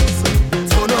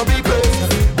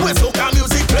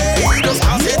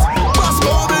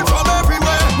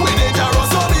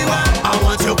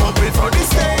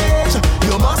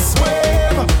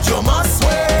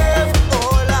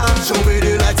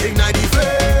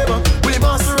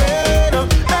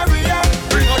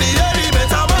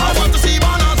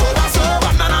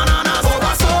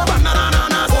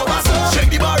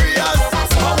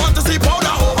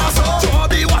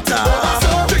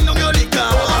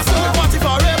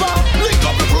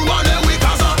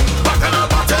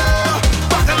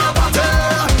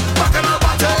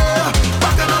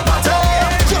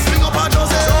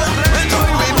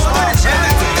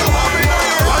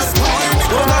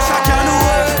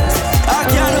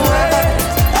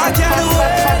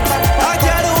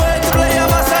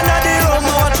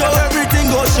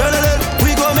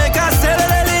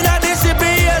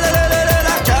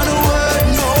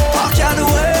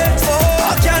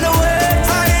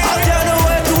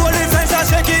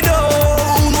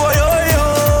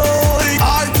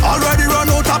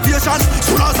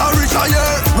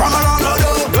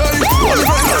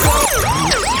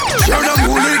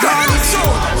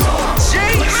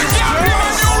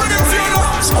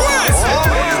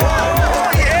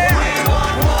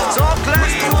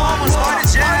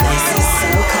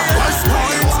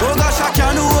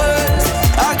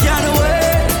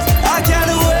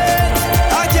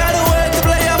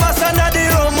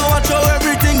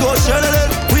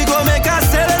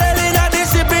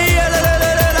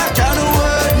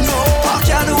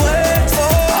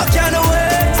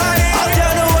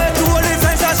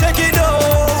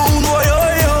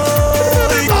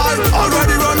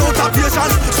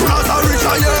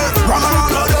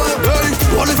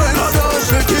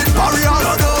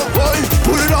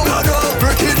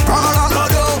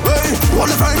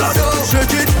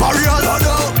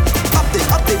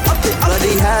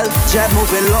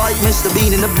 moving like Mr.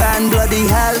 Bean in the band, bloody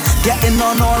hell. Getting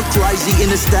on all crazy in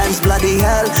the stands, bloody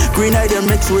hell. Green Eden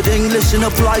mixed with English in the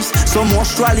place. Some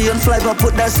Australian flavour,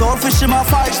 put that swordfish in my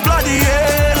face, bloody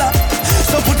hell.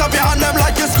 So put up your hand them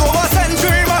like you score a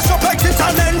century. Mash up exit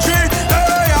and entry.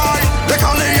 Hey, aye. They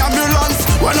call the ambulance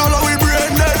when all of we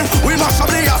brain dead. We mash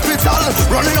up the hospital,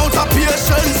 running out of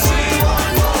patience.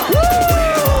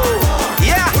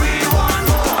 Yeah,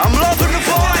 I'm loving the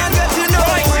boy and getting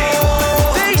up.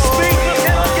 These people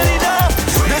cannot get enough.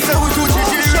 They say we too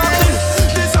chichi.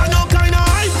 This are no kind of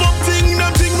hype up thing,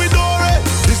 them thing we do it.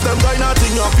 This them kind of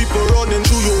thing of people running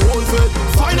through your own feet.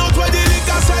 Find out where the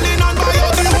liquor selling and buy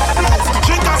out the whole place.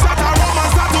 Drink a set of rum and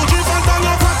start to drip and turn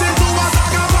your fat into a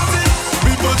saga party.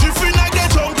 People drifting like they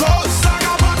jump out,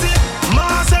 saga party.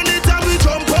 Mass anytime we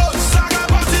jump out, saga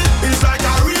party. It's like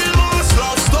a real mass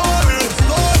love story.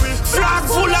 Flag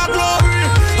full of glory,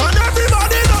 and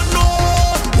everybody don't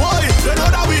know why. They know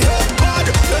that we hate bad,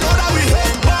 they know that we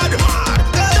hate bad.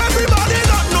 And everybody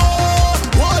don't know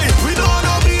why. We don't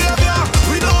know behavior,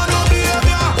 we don't know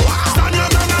behavior. Stand your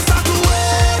ground and start to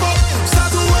wave up,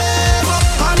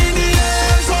 and in the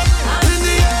air up,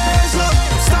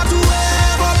 start to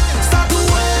wave up,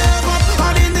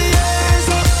 and in the air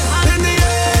up,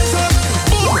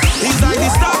 Boom! It's like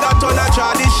the start that turn a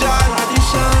tradition.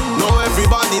 Now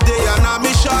everybody they on a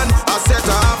mission. A set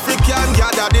of African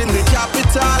gathered in the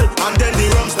capital, and then the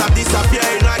rums that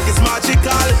disappearing like it's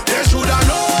magical. They shoulda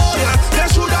know, yeah, they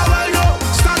shoulda well know.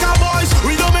 Stagger boys,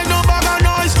 we don't make no bag of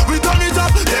noise. We turn it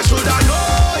up. They shoulda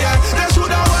know, yeah, they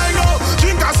shoulda well know.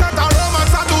 Drink a set of rum and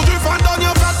start to drift and turn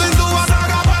your fat into a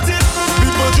saga party.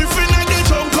 People drifting like they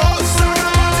jump out, saga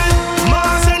party.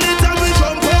 Mass anytime we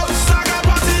jump out, saga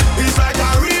party. It's like a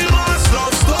real mass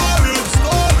love story.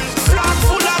 Flag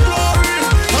full of glory,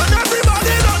 and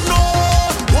everybody don't know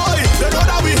why. They know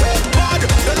that we hate bad,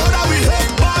 they know that we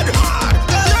hate bad.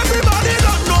 And everybody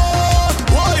don't know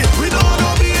why. We don't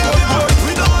know behavior,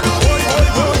 we don't know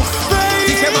behavior.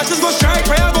 DJ matches go strike,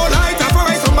 prayer go light. I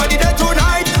pray somebody there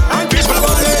tonight. And people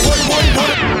go say,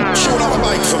 Show them a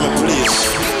bike for me, please.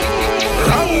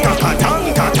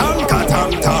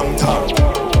 Rang-ta-ta-tang-ta-tang-ta-tang-tang.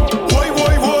 Woi.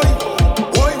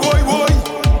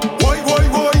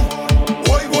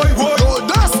 Yo,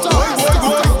 Dasta.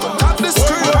 Cut the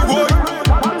screen.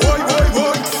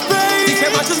 DJ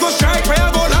matches go strike, prayer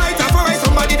go light. I pray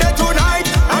somebody there tonight.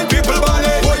 And people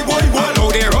balling. I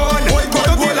know they run. Put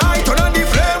up the light, turn on the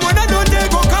flame. When I done, they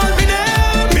go call me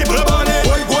name. People balling. I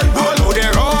know they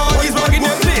run. He's bugging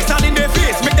them place, all in their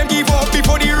face. Make them give up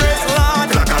before the race,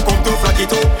 lad. Like I come to flag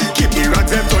it up. Keep the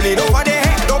rats them turning over their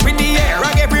head, up in the air,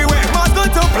 rag everywhere. Must go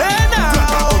to play now.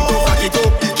 Like I come to flag it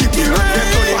up. Keep the rats them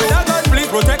turning over. And God, please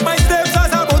protect my steps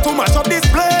as I go to mash up this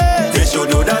place. They should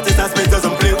know that this aspect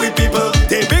doesn't play with people.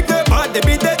 They big, they bad, they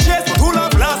beat their chest, but who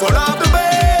love last, all of the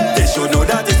best. They should know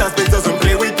that this aspect doesn't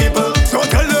play with people. So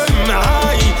tell them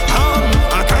I am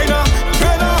a kinda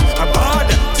fella, a bad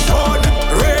son,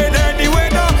 rain any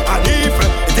weather. And if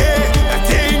they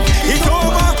think it's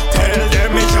over, tell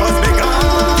them it just begun.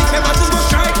 DJ matches go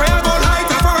strike, prayer go light.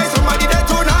 I pray somebody there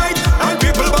tonight. And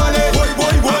people balling. I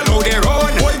know they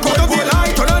run. Put up the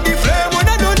light, turn on the flame. When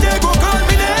I done, they go call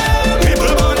me name.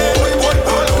 People balling. I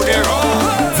know they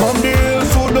run. From the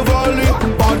hills to the valley,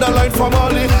 borderline from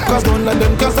Mali. Cause none of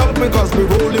them can stop me, cause we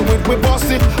rolling with we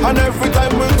bossy. And every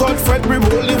time we touch Fred, we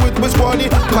rolling with we squally.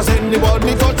 Cause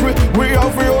anybody touch we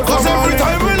have we out. Cause every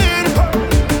time we lean,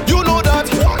 you know that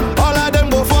all of them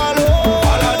go follow.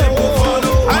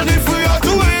 And if we are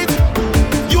to it,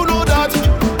 you know that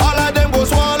all of them go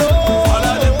swallow.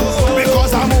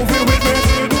 Because I'm moving with me,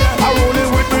 I'm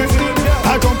rolling with me,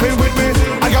 I'm jumping with me,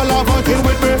 I got love until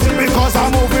with me. Because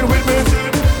I'm moving with me,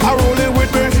 I'm rolling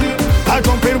with me, I'm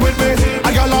jumping with me,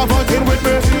 I got love until with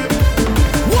me.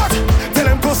 What? Tell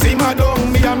them to see my dog,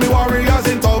 me and me warriors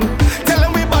in town. Tell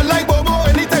them we bad like Bobo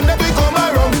anytime that we come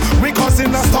around. We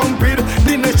causing a stampede,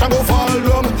 the nation go fall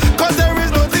down. Cause there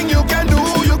is nothing you can do,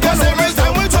 you can. Cause every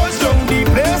time we touch down, the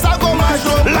place I go mash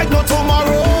up like no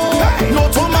tomorrow, no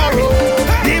tomorrow.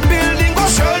 The building go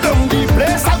shut down, the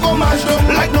place I go mash up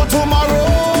like no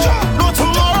tomorrow, no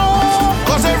tomorrow.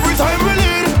 Cause every time we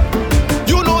lead,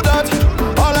 you know that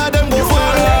all of them go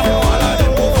follow.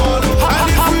 And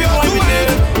if we are doing it,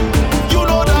 you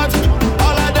know that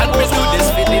all of them go follow. This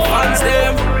for the fans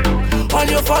them. When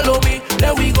you follow me,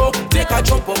 there we go. Take a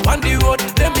jump up on the road.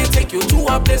 Let me take you to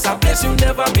a place you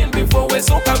never been before. Where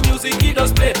soca music he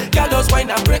does play. Girl does wine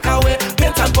and break away.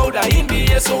 Paint and powder in the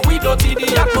air, so we don't see the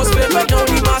atmosphere. Right now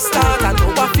we must start. I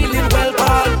know I'm feeling well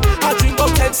bad. I drink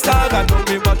up 10 stars. I know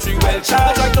me battery well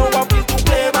charged. I know I'm free to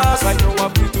play mass. I know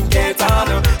I'm free to get on.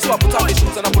 So I put on the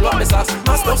shoes and I pull up the sass.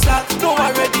 Must stop start. No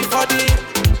I'm ready for the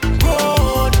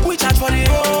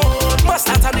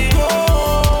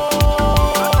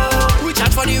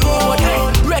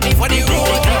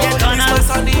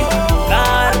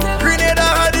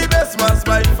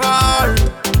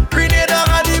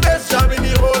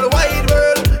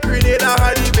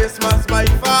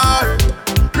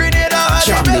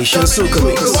Nation Soca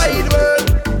Mix.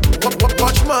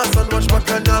 Watch mass and watch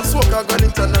Bacchanal. Soca gone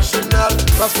international.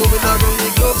 That's why we not run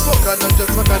the globe. Soca not just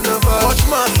for carnival. Watch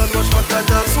mass and watch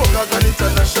Bacchanal. Soca gone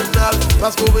international.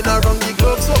 That's why we not run the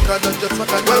globe. Soca not just for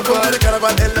carnival. Welcome to the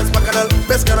carnival, endless Bacchanal.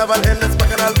 Best carnival, endless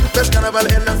Bacchanal. Best carnival,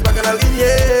 endless Bacchanal. In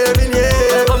here, in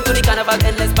here. Welcome to the carnival,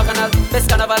 endless Bacchanal. Best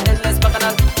carnival, endless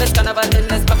Bacchanal. Best carnival,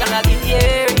 endless Bacchanal. In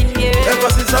here, in here. Ever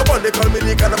since I won, they call me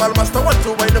the carnival master. Want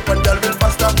to wind up and girl real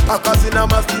faster. I cause in a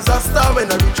mass disaster when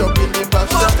I reach up in the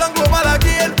pasture. Champion global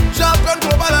again, champion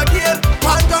global again,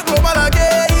 champion global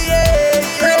again. Yeah,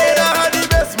 yeah. Grenada had the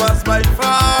best mass by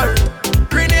far.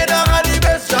 Grenada had the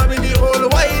best job in the whole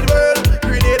wide world.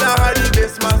 Grenada had the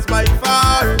best mass by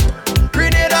far.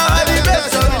 Grenada had the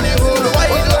best job in the whole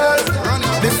wide world.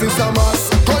 This is a mass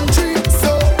country,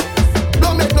 so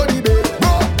don't make no debate,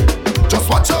 bro. Just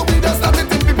watch how we just start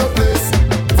it in people place.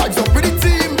 Vibes up with the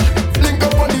team, link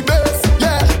up on the base,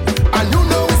 yeah. And you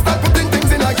know we start putting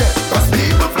things in again. Cause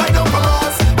people fly down from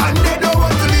us and they don't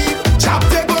want to leave. Chop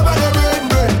take over the brain.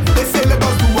 They say let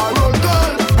us do our roll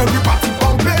call. Everybody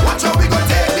pumping, watch how we go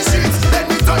take the streets. Then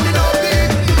we turn it up big.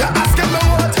 You're asking me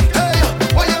what? Hey,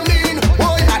 what you mean?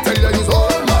 Boy, I tell you it's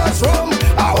all mass from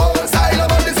our whole style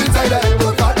about this inside of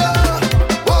the father.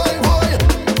 Boy,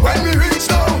 when we reach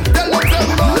down, tell them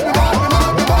bad.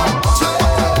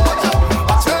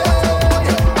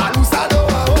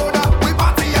 We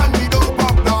party and we don't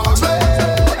pop down.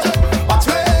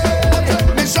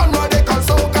 Nation what they call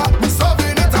soca, we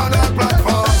serving it on our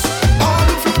platforms. All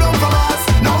the freedom from us,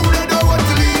 now they don't want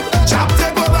to leave. Chop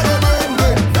take over the brain.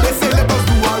 They say let us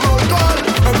do our roll call.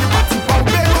 Everybody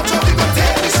pumping, watch how we go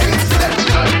take the streets. Then we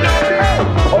turn it up.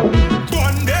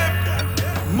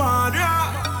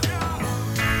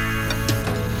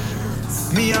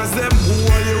 Me as them, who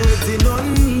are you waiting on?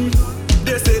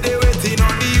 They say they waiting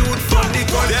on the youth from the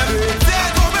gun.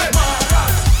 Take over.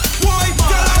 Why?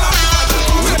 Tell them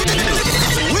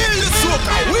Will the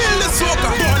soca, will the soca.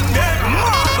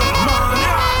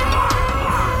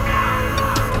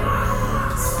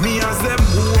 Me as them,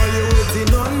 who are you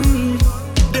waiting on?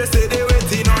 They say they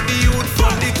waiting on the youth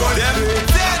from the gun.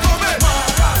 Take over.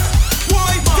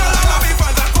 Why? Tell them if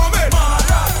I come in.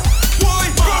 Why?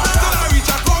 Come until I reach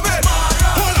a come in.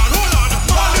 Hold on.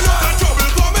 All the look and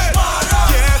trouble coming.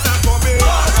 Yes, I'm coming.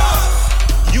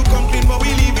 You come clean, but we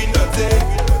leaving dirty.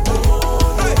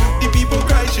 Hey, the people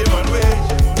cry shame on way.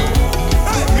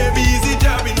 Hey, maybe easy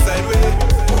job inside way.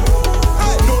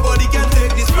 Hey, nobody can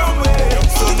take this from way.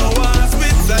 So no one's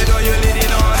which side are you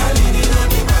leaning on?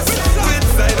 Which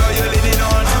side are you leaning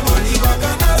on? I'm on the back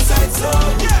on our side, so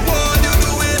what you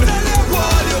doing?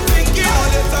 What you thinking? All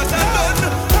you touch and done.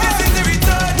 This is the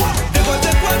return. They go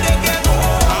take what they get.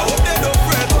 I hope they don't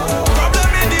fret.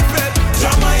 Problem in the bed.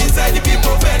 Drama inside the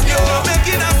people bed. You're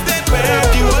making a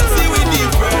statement. You won't see we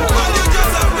different. All you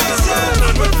just have vision.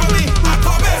 And wait for me, I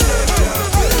come in.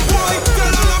 Boy,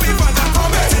 tell all of me fans I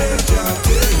come in.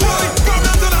 Boy, come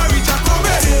down till I reach I come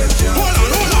in. Hold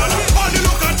on. All the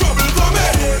look and trouble come in.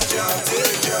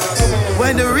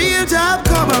 When the real job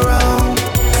come around,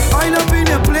 wind up in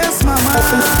your place, mama.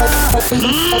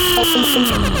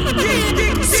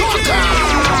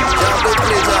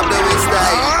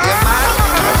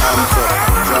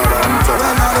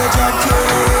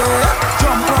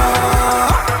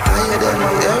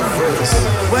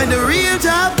 When the real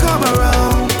job come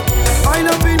around, wind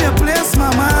up in your place,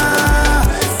 mama.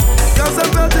 Cause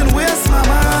I'm felt in waste,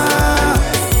 mama.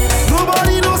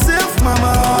 Nobody no safe,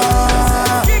 mama.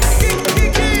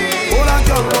 Hold on,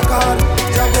 girl, work hard.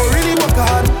 Jago really work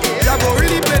hard. Jago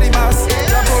really play the mass.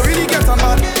 Jago really get a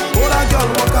man. Hold on, girl,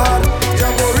 work hard.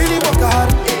 Jago really work hard.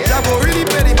 Jago really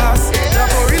play the mass.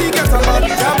 Jago really get a man.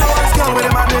 Jago ask girl with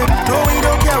the man day. No, we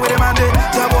don't care with the man day.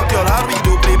 Jago girl, how we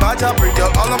do play bad job, bring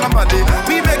girl all on my body.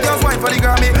 We make girls wine for the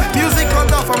Grammy. Music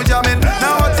cut off from jamming.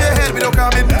 Now what's your head, we don't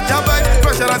come in. Jump back,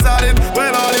 pressure and starting.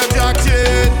 When all your jack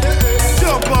shit.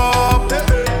 Jump up,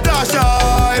 dash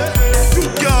high, two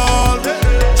girl.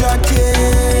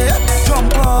 Jacket,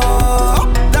 jump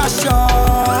up, dash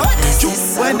high.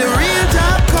 When the real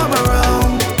job come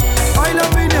around, wind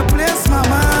up in your place,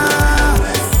 mama.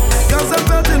 Cause I'm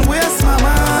felt in waste,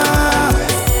 mama.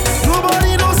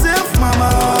 Nobody no safe, mama.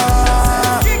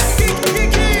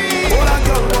 Hold on,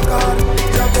 girl, work hard.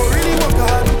 Jago really work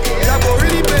hard. Jago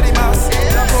really play the mass.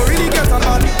 Jago really get a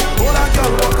man. Hold on,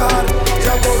 girl, work hard.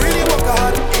 Jago really work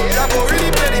hard. Jago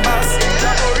really play the mass.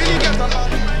 Jago really get a man.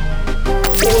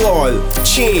 Full oil,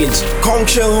 chains, conch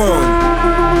shell horn.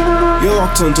 You're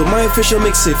locked onto my official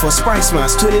mixtape for Spice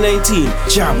Mass 2019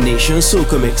 Jab Nation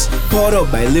Soca Mix, powered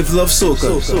up by Live Love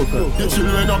Soca. The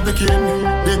children of the king,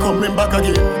 they coming back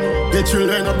again. The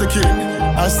children of the king,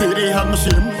 I say they have no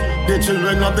shame. The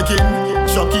children of the king,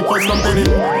 shopkeepers lumping in.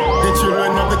 The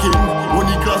children of the king,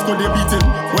 only class go they beating.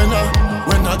 When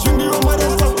I drink the rum, I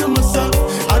just talk to myself.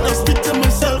 I just speak to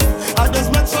myself. I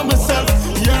just match for myself.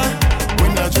 Yeah.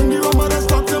 When I drink the rum, I just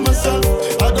talk to myself.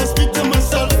 I just speak to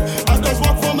myself. I just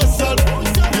walk for myself.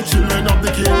 The children of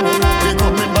the king, they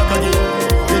coming back again.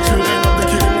 The children of the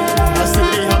king, I say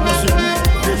they have no shame.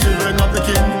 The children of the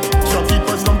king,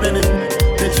 shopkeepers lumping in.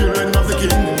 The children of the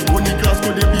king, only class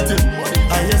go they beating.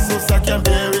 I hear so I can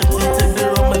bear it. He take the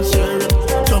rum and share it.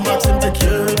 John Max him take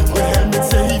care it. The helmet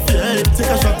say he fear it. Take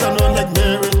a shot and run like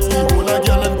merit. He hold a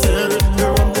girl and tear it. The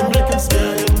rum they make him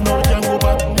scare it. Now he can't go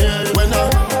back near it. When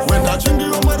I drink the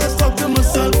rum, I just talk to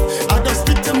myself. I just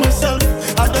speak to myself.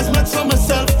 I just match for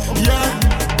myself. Yeah.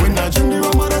 When I drink the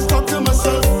rum, I just talk to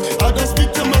myself. I just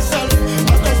speak to myself.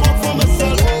 I just walk for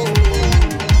myself.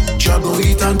 Jabbo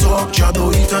eat and talk. Jabbo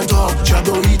eat and talk.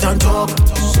 Jabbo eat and talk.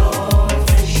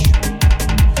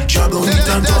 Jabbo eat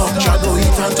and talk, Jabbo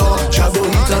eat and talk, Jabbo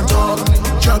eat and talk,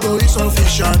 Jabbo eat some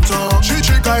fish and talk. She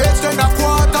drink a head stand a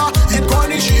quarter, it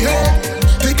gone in she head.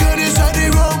 The girl inside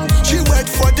the room, she wet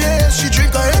for days. She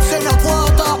drink a head stand a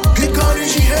quarter, it gone in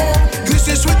she head. This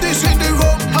is sweetness in the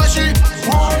room, and she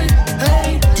why?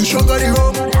 Hey, the stronger the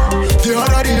rum, the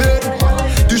harder the head.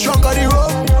 The stronger the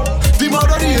rum, the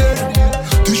harder the head.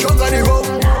 The stronger the rum,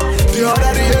 the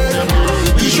harder the head.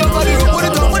 The stronger the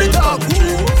rum, what it up?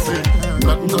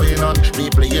 Nothing going on. Me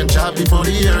playing job before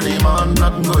the early man.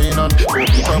 Nothing going on.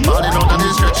 People balling out and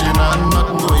they stretching on.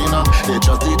 Nothing going on. They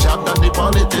just the job and the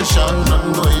politician.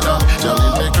 Nothing going on. Jelly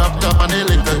make up top and they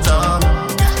link the tongue.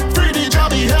 Free the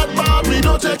job, he head bad. We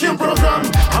don't take him program.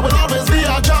 I will always be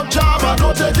a job. I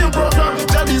don't take him program.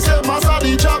 Jelly said master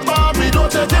the job bad. We don't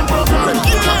take him program. I'm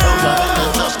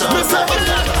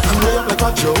way up like a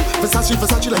Joe. Versace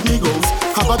like Migos.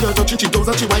 Have a girl touching she toes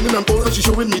and she whining and pose and she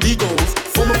showing me the goals.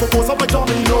 For me propose up like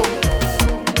domino.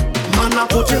 Man I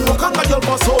put in work and the girl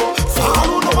for so.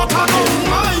 Follow no what I do.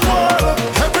 My world.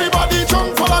 Everybody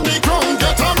jump for the ground.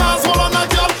 Get a mass all on a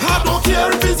girl. I don't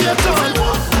care if it's your time.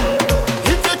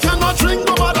 If you cannot drink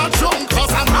no matter drunk.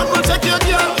 Cause I'm not gonna take your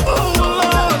girl. Oh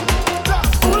Lord.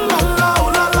 Oh la la, oh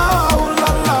la la, oh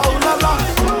la la, oh la la.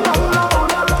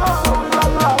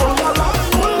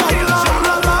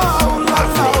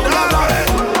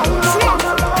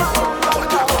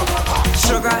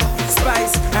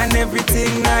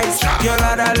 Everything nice, your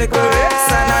lot of liquor,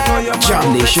 and I know your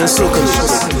Jam Nation Soca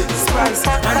spice,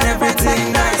 and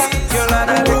everything nice, your lot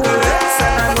of liquor,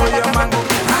 and I know your mango.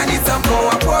 I need some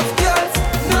Powerpuff Girls,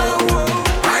 no.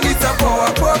 I need some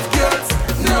Powerpuff Girls,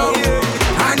 no.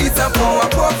 I need some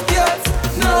Powerpuff Girls,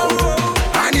 no.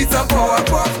 I need some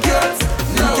Powerpuff Girls,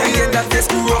 no. Can't get that face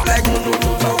screw up like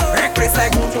wreck place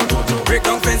like break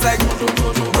down fence like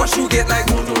what you get like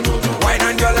wine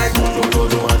on your like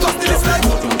this like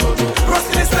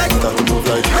start to move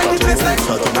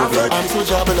like, I'm so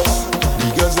jabulous. The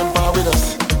girls empower with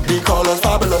us. They call us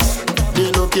fabulous.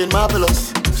 They looking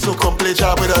marvelous. So come play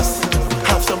job with us.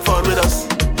 Have some fun with us.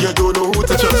 You don't know who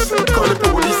to trust. Call the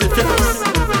police if you must.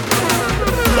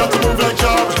 Start to move like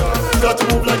job. Start to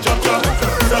move like job.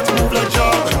 Start to move like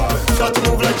job. Start to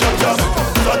move like job.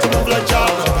 Start to move like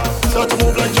job. Start to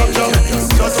move like job.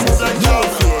 Start to move like job.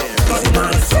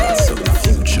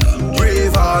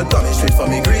 Brave hard, coming straight from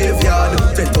me graveyard.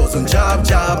 10,000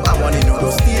 job. I wanna know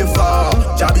go stay far.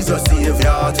 Job is your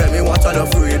savior. Tell me what I'm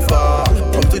afraid for.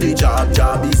 Come to the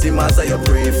job. Easy master you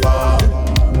pray for.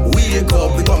 Wake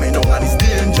up, we coming down and it's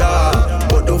danger.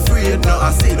 But don't afraid now,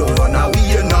 I say don't run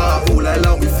away now. All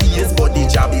along we face, but the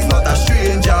job is not a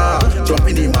stranger. Jump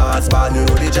in the mass man, you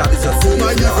know the job is a savior.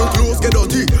 My if your clothes get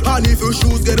dirty, and if your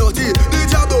shoes get dirty, the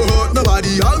job don't hurt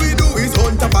nobody. All we do is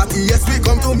hunt a party. Yes, we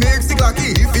come to make sick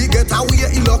lucky. If we get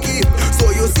away, he lucky. So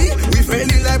you see, we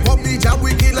fairly like pop the job,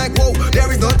 we kill like wow.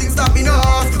 There is nothing stopping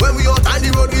us. When we out on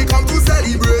the road, we come to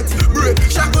celebrate. Break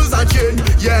shackles and chain,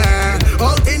 yeah.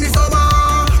 Out in the summer,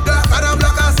 black and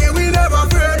black, I say we never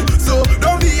afraid. So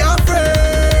don't be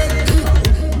afraid.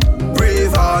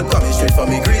 Brave hard, coming straight from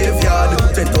me graveyard.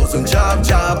 10,000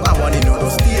 job. I wanna know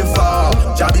those stay far.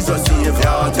 Job is your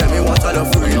savior. Tell me what I'm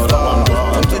afraid for.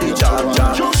 Come to the job.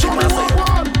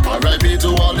 R.I.P. to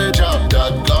all the job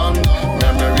that gone.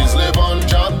 Memories live on,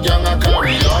 job young and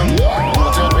carry on.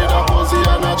 Rooted with a pussy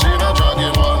and a chain a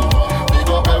dragging one. Pick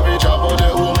up every job out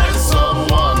there who miss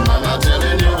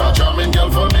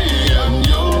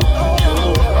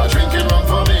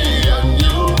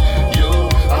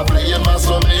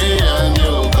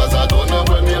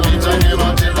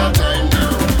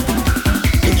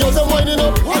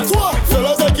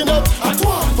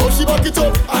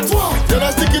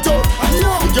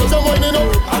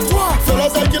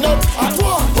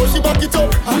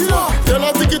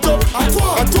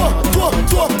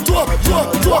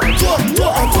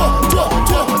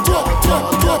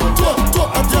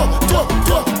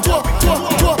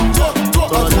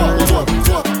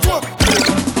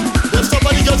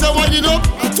winding up.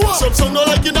 Some song not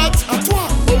like it that.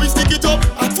 But we stick it up.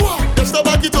 Them stop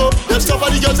back it up. Them stop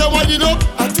and the girls are winding up.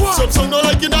 Some song not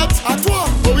like it that.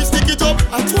 But we stick it up.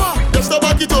 Them stop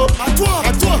back it up.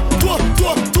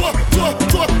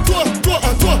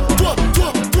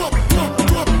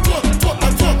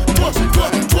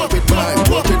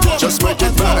 Just make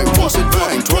it bang, force it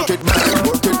bang, twerk it bang,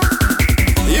 work it.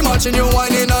 Imagine you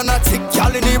whining on a thick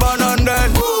gal in the van and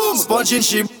then boom, sponging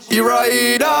she be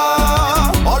rider.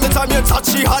 All the time you touch,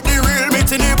 she had the real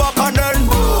meat in the back and then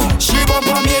boom, she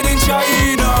bumper made in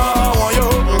China. Want you,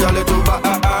 girl, it too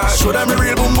bad. Show them the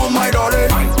real boom boom, my darling.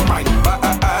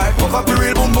 Fuck up the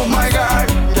real boom boom, my guy.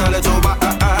 Girl, it too bad.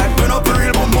 Turn up the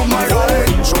real boom boom, my darling.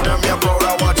 Show them your proud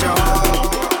and watch out.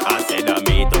 I said I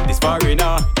meet up this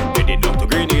foreigner. Heading up to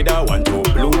Grenada, want to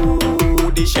blow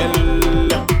the shell.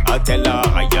 I tell her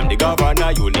I am the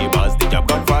governor, Universe, the job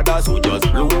godfather, so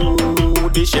just blow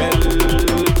the shell.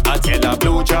 I tell her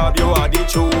blue job, you are the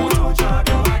truth.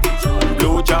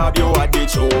 Blue job, you are the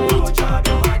truth.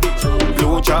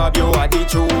 Blue job, you are the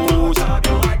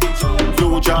truth.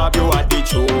 Blue job, you are the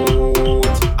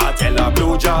truth. I tell her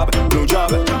blue job, blue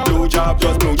job, blue job,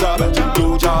 just blue job,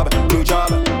 blue job, blue job.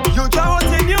 You job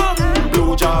in you.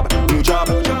 Blue job, blue job,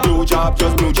 blue job,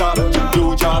 just blue job,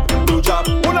 blue job, blue job.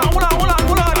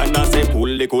 Hold on. And I say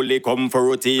pull come for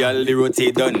roti, all the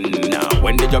roti done. Now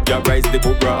when the job rise, the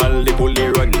cobra, all the pulley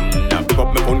run. Now pick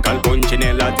up my phone, call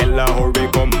Punchinella, tell her hurry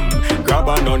come. Grab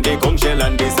on the come shell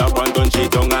and this up and don't she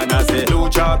tongue. And I say blue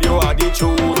job, you are the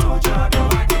truth. Blue job, you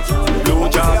are the truth. Blue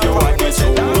job, you are the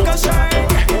truth.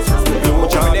 Blue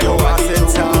job, you are the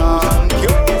truth.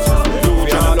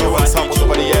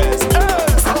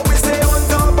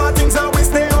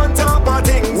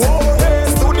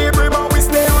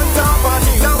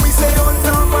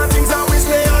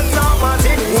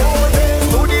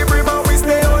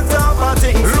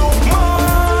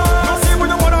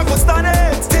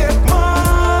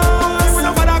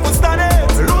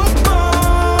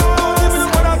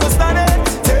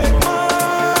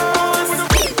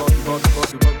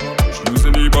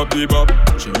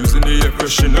 She using the air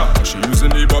freshener. She using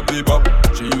the bop.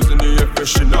 She using the air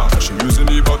freshener. She using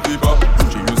the bop.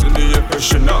 She using the air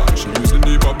freshener. She using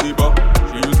the bop.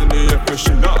 She using the air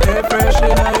freshener. Air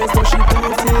freshener is what she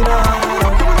puts it on.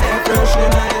 Air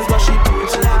freshener is what she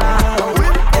puts it on.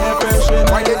 Air freshener.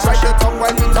 Why they try to talk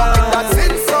when we talking that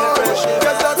sin soul?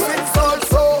 Yes, that sin soul.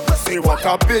 So see what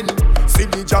happened. See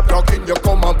the job talking, you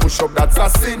come and push up, that's a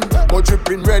sin. But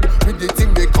dripping red with the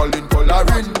thing they calling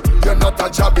coloring. You're not a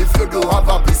job if you don't have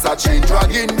a piece of chain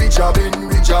dragging. We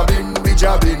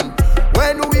jabbing.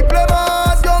 When we play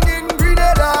mass down in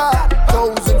Grenada,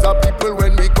 thousands of people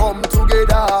when we come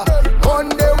together.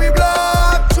 Monday we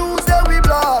black, Tuesday we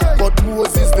black, but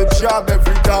Moses the job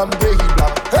every damn day he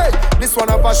black. Hey, this one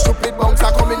of a stupid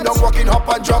bouncer coming down, walking up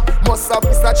and drop. Must have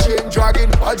piece of chain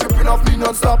dragging, all dripping off me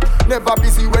non-stop. Never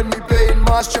busy when we playing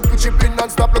mass, chipping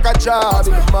non-stop. Look at job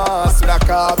in the mass, black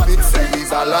carpet, say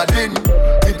he's Aladdin.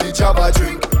 Give the job a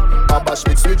drink, Babash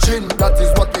mix with gin. That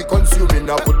is what we consuming.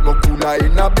 I put my cooler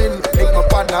in a bin. Make my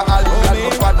partner Ali and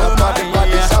my partner Paddy.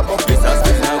 Paddy shop up in a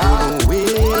bin.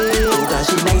 Oh gosh,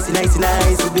 she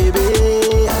nice, baby.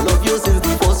 I love you since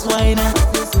the first wine.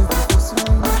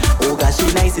 Oh gosh, she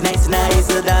nice,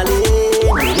 darling.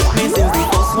 You with me since the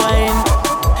first wine.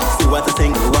 See what a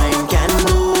single wine can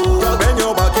do. Girl, bend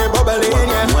your back, bubbling,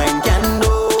 yeah. Wine can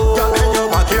do. Girl, bend your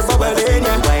back, bubbling,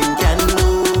 yeah. Wine can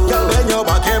do. Girl, bend your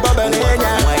back, bubbling,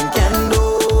 yeah. Wine can do.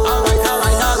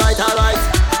 Alright.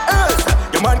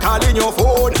 Your man calling your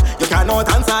phone, you cannot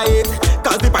answer it.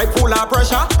 Cause the pipe full of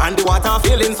pressure and the water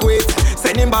feeling sweet.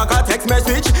 Send him back a text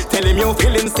message, tell him you're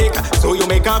feeling sick. So you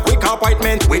make a quick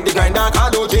appointment with the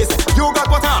gynecologist. You got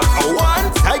what I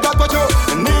want, I got what you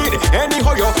need.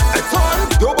 Anyhow you turn,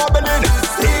 you bubbling.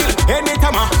 Still,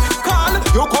 anytime I call,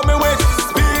 you coming with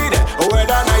speed.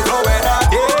 Whether night or whether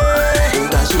day. Oh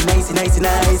gosh, she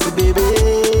nice, baby.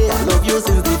 I love you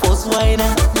since the first wine.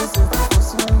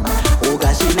 Oh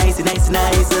gosh, she nice,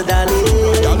 darling.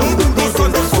 You with me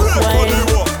since the first wine.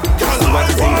 See what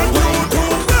a single wine can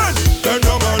do. I want you to bend. Bend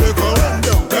over the girl.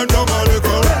 Bend over the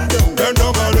girl. Bend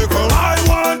over the girl.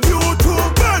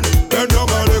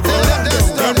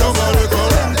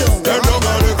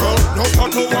 No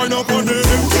start to wind up on the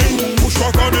thing. Push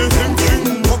back on the thing.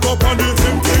 Walk up on the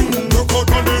thing. Look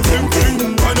out on the thing.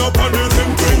 Wind up on the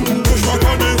thing. Push back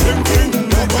on the thing.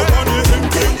 Walk up on the thing.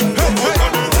 Walk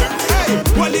on the thing. Hey,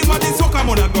 well, if I did so come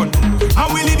on a gun, I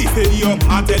will in the stadium.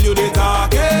 I tell you they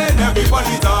talking.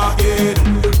 Everybody talking.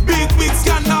 Big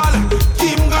scandal.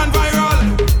 Kim gone viral.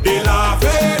 They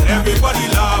laughing. Everybody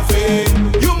laughing.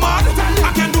 You mad?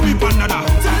 I can do me panada.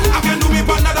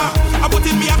 I put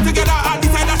in me up together.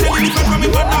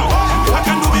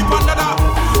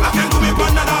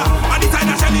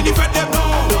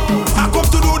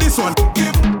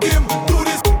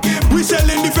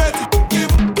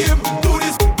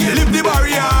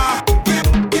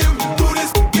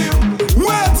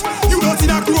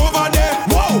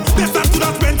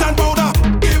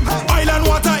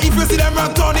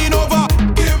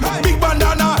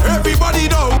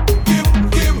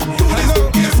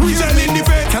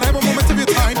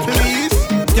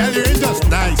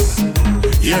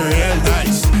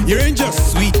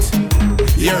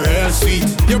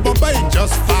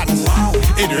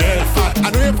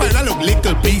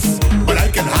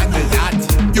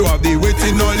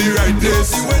 in all the right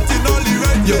place.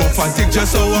 You won't fantic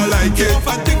just how I like it.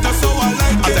 I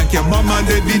thank your mom and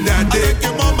daddy daddy.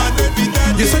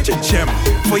 You're such a gem.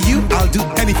 For you, I'll do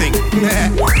anything.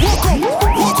 Walk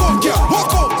out, girl,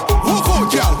 walk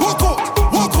out, girl, walk out,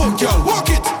 girl, walk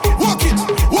it, walk out,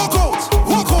 girl,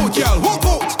 walk out, girl,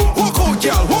 walk out,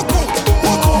 girl, walk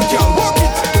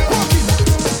it.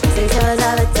 Since you was a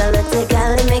little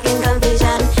girl, you making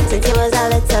confusion. Since you was a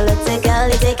little girl,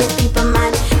 you taking people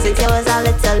man. Since you was a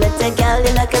little girl,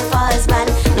 you looking for a husband.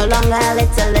 No longer a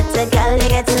little girl, you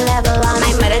getting level on.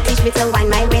 My mother teach me to wind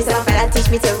my waist, my father teach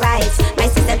me to ride. My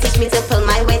sister teach me to pull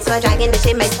my weight, so I drag in the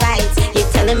shame my spite. You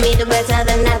telling me the better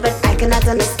than that, but I cannot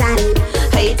understand.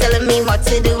 How you telling me what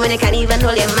to do when you can't even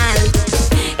hold your man?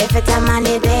 If it's a man,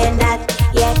 you're doing that,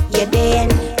 yeah, you're doing.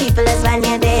 People is when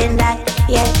you're doing that,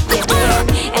 yeah, you're doing.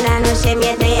 And I know shame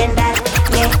you're doing that,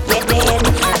 yeah, you're doing.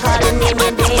 I call the name,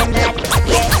 you're doing that,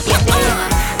 yeah, you're doing.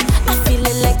 I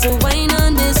feeling like to whine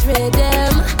on this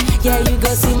rhythm. Yeah, you go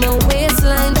see my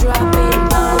waistline dropping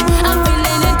down. I'm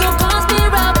feeling it go cause me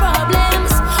real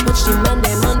problems. Watch the man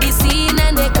them on the scene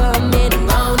and they coming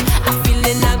round. I'm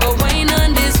feeling I go whine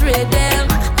on this rhythm.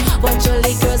 Watch all the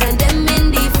girls and them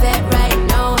in the fed right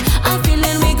now. I'm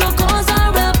feeling we go cause a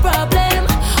real problem.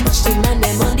 Watch the man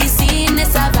them on the scene,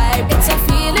 it's a vibe. It's a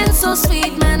feeling so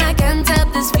sweet, man, I can't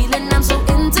help this feeling. I'm so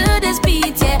into this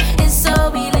beat, yeah. It's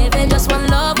so we living just one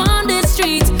love on the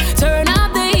street. Turn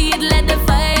up the heat, let the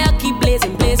fire keep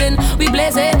blazing, blazing. We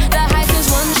blaze it, the height is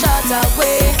one shot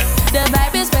away. The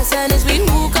vibe is best and it's we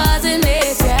who causing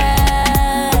it,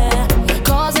 yeah.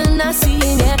 Causing a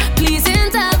scene, yeah. Please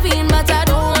intervene, but I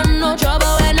don't want no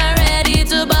trouble when I'm ready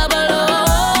to bubble up.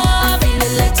 I'm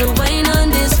feeling like to whine on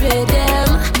this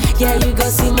rhythm. Yeah, you go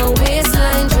see my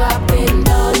waistline dropping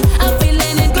down. I'm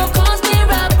feeling it go cause me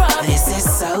real problems. This is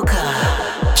Soca.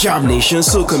 Jam Nation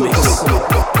Soca Mix.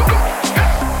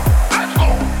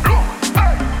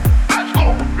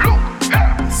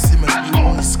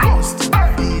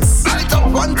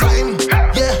 One time,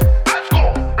 yeah.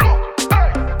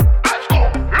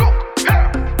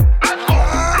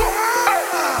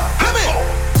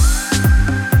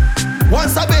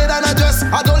 Once I bed and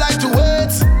I don't like to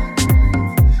wait.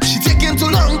 She taking too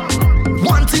long,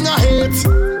 one thing I hate.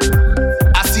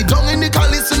 I sit down in the car,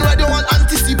 listen radio and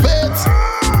anticipate.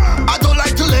 I don't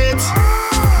like to late.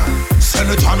 Send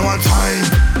it on one time,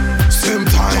 same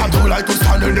time. I don't like to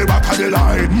stand in the back of the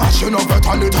line. Mashing up it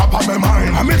on the top of my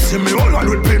mind. I'm mixing me all one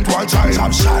with paint one time.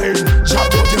 Job shine, job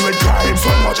dirty with crime. So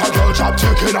much a girl job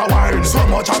taking a wine. So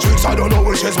much a tricks I don't know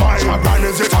which is mine. Job run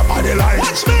is the top of the line.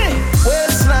 Watch me!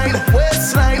 Waistline,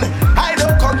 waistline. I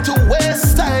don't come to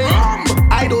waste time.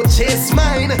 I don't chase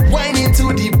mine. Whining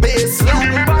to the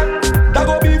baseline. That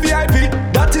go be VIP.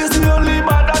 That is the only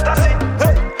man that I see.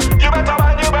 Hey, you better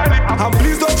mind your baby. And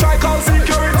please don't try call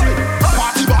security.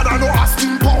 Party bad and no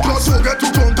asking power. So get to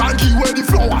drunk and give away the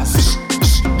flowers.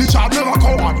 The job never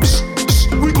come on.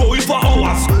 We going for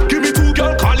hours. Give me 2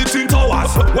 girl, call it in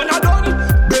towers. When I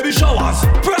done, baby showers.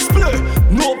 Press play,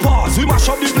 no pause. We mash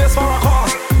up the place for a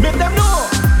cause. Make them know.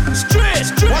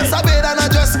 Straight. Once I bed and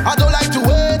I don't like to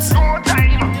wait.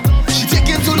 She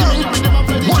taking too long.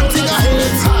 One thing I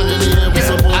hate.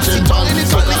 I sit down in the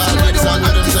car, listen radio and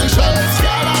anticipate.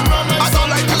 I don't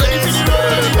like to wait.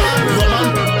 Roman,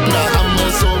 the hammer,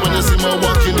 so when you see me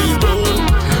walking the road.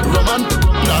 Roman,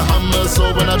 the hammer, so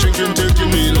when I drinking, taking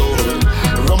me low.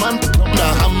 Roman, the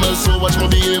hammer, so watch my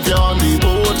behavior on the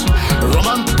boat.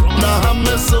 Roman, the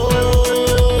hammer, so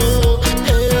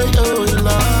hey, oh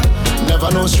Lord. Never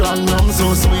know strong, I'm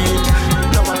so sweet.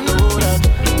 Never know that.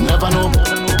 Never know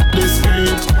this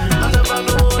great. I never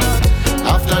know that.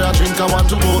 After I drink, I want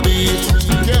to go eat.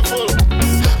 Careful,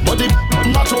 but the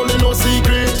not only no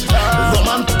secret.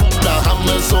 Roman, the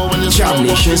hammer, so when you Jam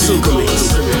Nation Soca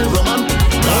Mix. Roman,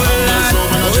 the hammer, so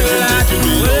when I drink, taking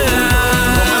me low.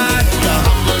 Roman, the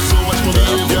hammer, so watch my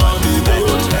behavior on the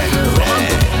boat. Roman,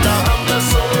 the hammer,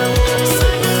 so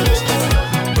sing it.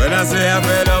 When I say I'm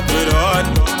fed up with hard,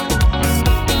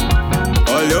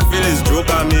 all you feel is joke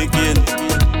I'm making.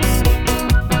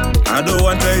 I don't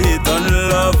want to hate on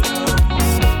love,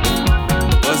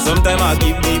 but sometimes I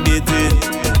keep debating.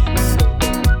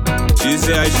 She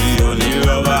say she only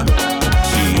lover,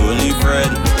 she only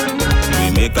friend. We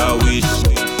make a wish,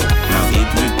 now eat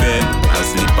with pen. I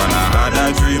sleep and I had a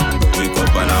dream, wake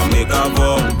up and I make a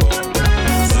vow.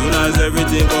 Soon as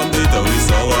everything complete, we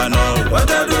saw one all. What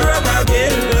I do wrong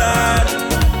again, lad?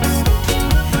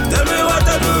 Tell me what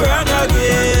I do wrong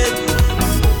again.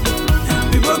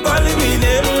 People calling me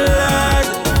name, lad.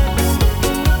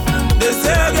 They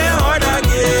say I get hard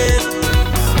again.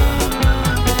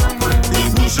 The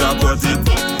bush I cut it,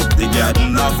 the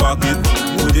garden I fuck it.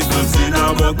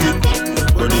 bucket.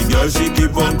 But the girl she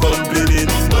keep on complaining.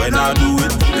 When I do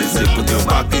it, they say put your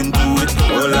back into it.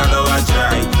 All I know I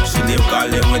try. She name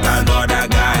calling with another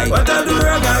guy. What I do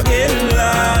wrong again,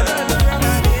 lad?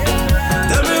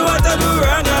 Tell me what I do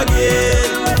wrong again.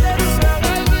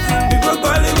 People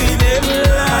calling me name,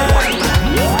 lad.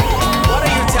 What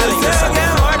are you telling me?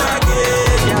 Again, what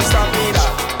again? Can't stop me now.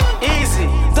 Easy.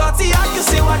 Dirty, I can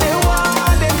say what they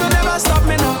want. They could never stop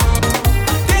me now.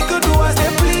 They could do as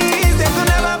they please. They could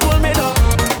never pull me down.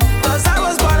 'Cause I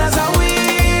was born as a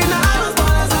winner.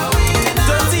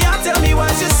 Dirty, I tell me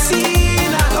what you see.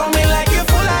 Now come me like you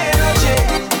full of energy.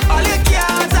 All you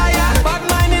can't tire. Bad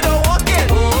mind, it don't walk in.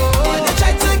 When they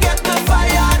try to get me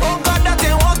fired, oh God, that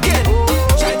ain't walking.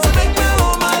 Try to make me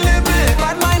home and live it.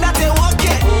 Bad mind, that ain't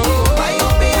walking. Why you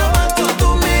be a man to do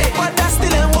me? But that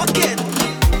still ain't walking.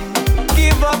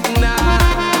 Give up now.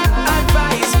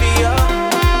 Advice for you.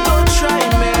 Don't try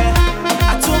me.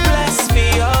 I'm too blessed for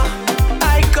you.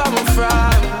 I come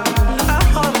from a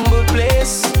humble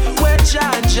place where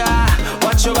Jaja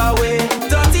watch over way.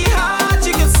 Dirty heart,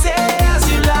 you can say as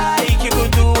you like, you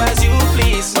could do as you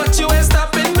please. But you ain't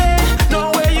stopping me.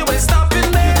 No way you ain't stopping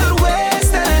me. Could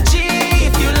waste energy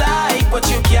if you like, but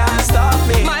you can't stop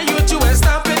me. My youth, you ain't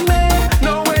stopping me.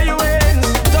 No way you ain't.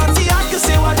 Dirty heart can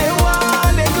say what they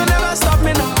want. They could never stop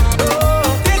me now. Oh,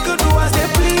 they could do as they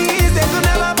please. They could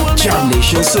never pull me Jam down.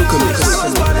 Nation Soca Mix. I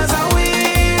was born as a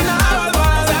winner.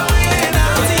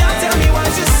 Dirty heart, tell me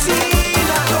what you see.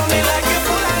 Now tell me like you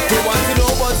full of it. They want to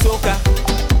know about soca.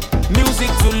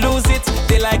 Music to lose it.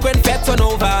 They like when fed turn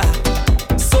over.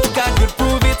 Soca could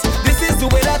prove it. This is the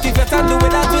way that we fet and the way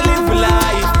that we live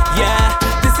life. Yeah,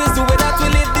 this is the way that we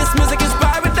live. This music is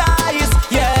paradise.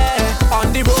 Yeah,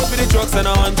 on the road with the drugs and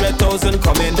 100,000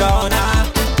 coming down.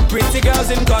 Pretty girls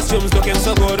in costumes looking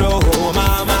so good. Oh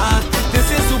mama, this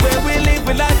is the way we live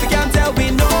with life. You can't tell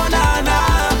we know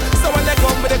nah. So when they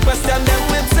come with a question, then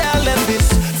we tell them this.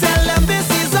 Tell them this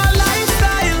is our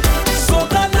lifestyle.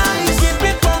 Soca nice, keep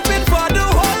it pumping for the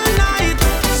whole night.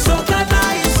 Soca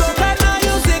nice,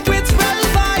 music with real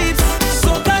vibes.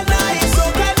 Soca nice,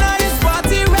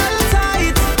 party real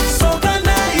tight. Soca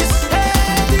nice, hey,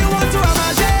 do you want to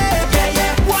ramage?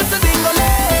 Yeah, want to dingle?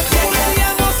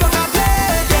 Yeah, more soca play.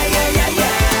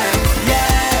 Yeah.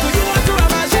 Do you want to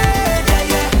ramage?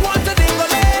 Yeah, want to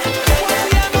dingle?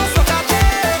 Yeah, more soca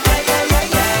play.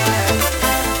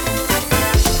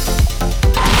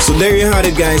 So there you had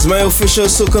it, guys. My official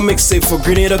Soca mixtape for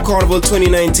Grenada Carnival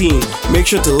 2019. Make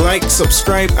sure to like,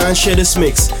 subscribe, and share this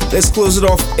mix. Let's close it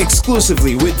off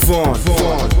exclusively with Vaughn.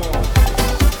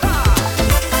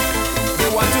 They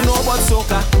want to know about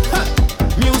soca.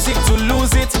 Music to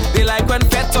lose it. They like when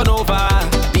fed turn over.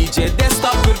 DJ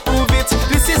Desktop will prove it.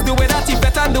 This is the way that he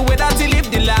bet and the way that he live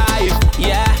the life.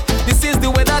 Yeah, this is the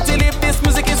way that he live. This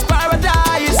music is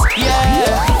paradise.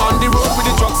 Yeah, on the road with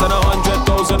the trucks and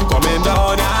 100,000 coming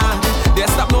down.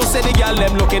 Desktop no say the girl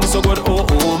them looking so good. Oh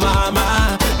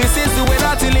mama, this is the way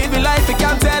that he live the life. You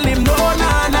can't tell him no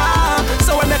nah.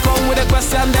 So when they come with a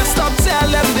question, Desktop tell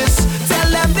them this. Tell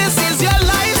them this is your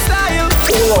lifestyle.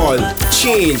 Hold on,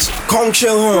 change, Conch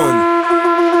Shell Horn.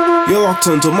 You're locked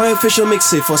on to my official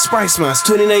mixtape for Spice Mass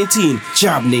 2019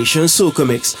 Jab Nation Soca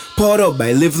Mix, powered up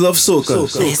by Live Love Soca.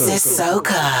 This is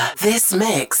Soca. This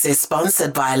mix is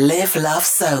sponsored by Live Love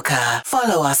Soca.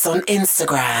 Follow us on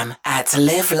Instagram at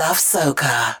Live Love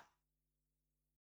Soca.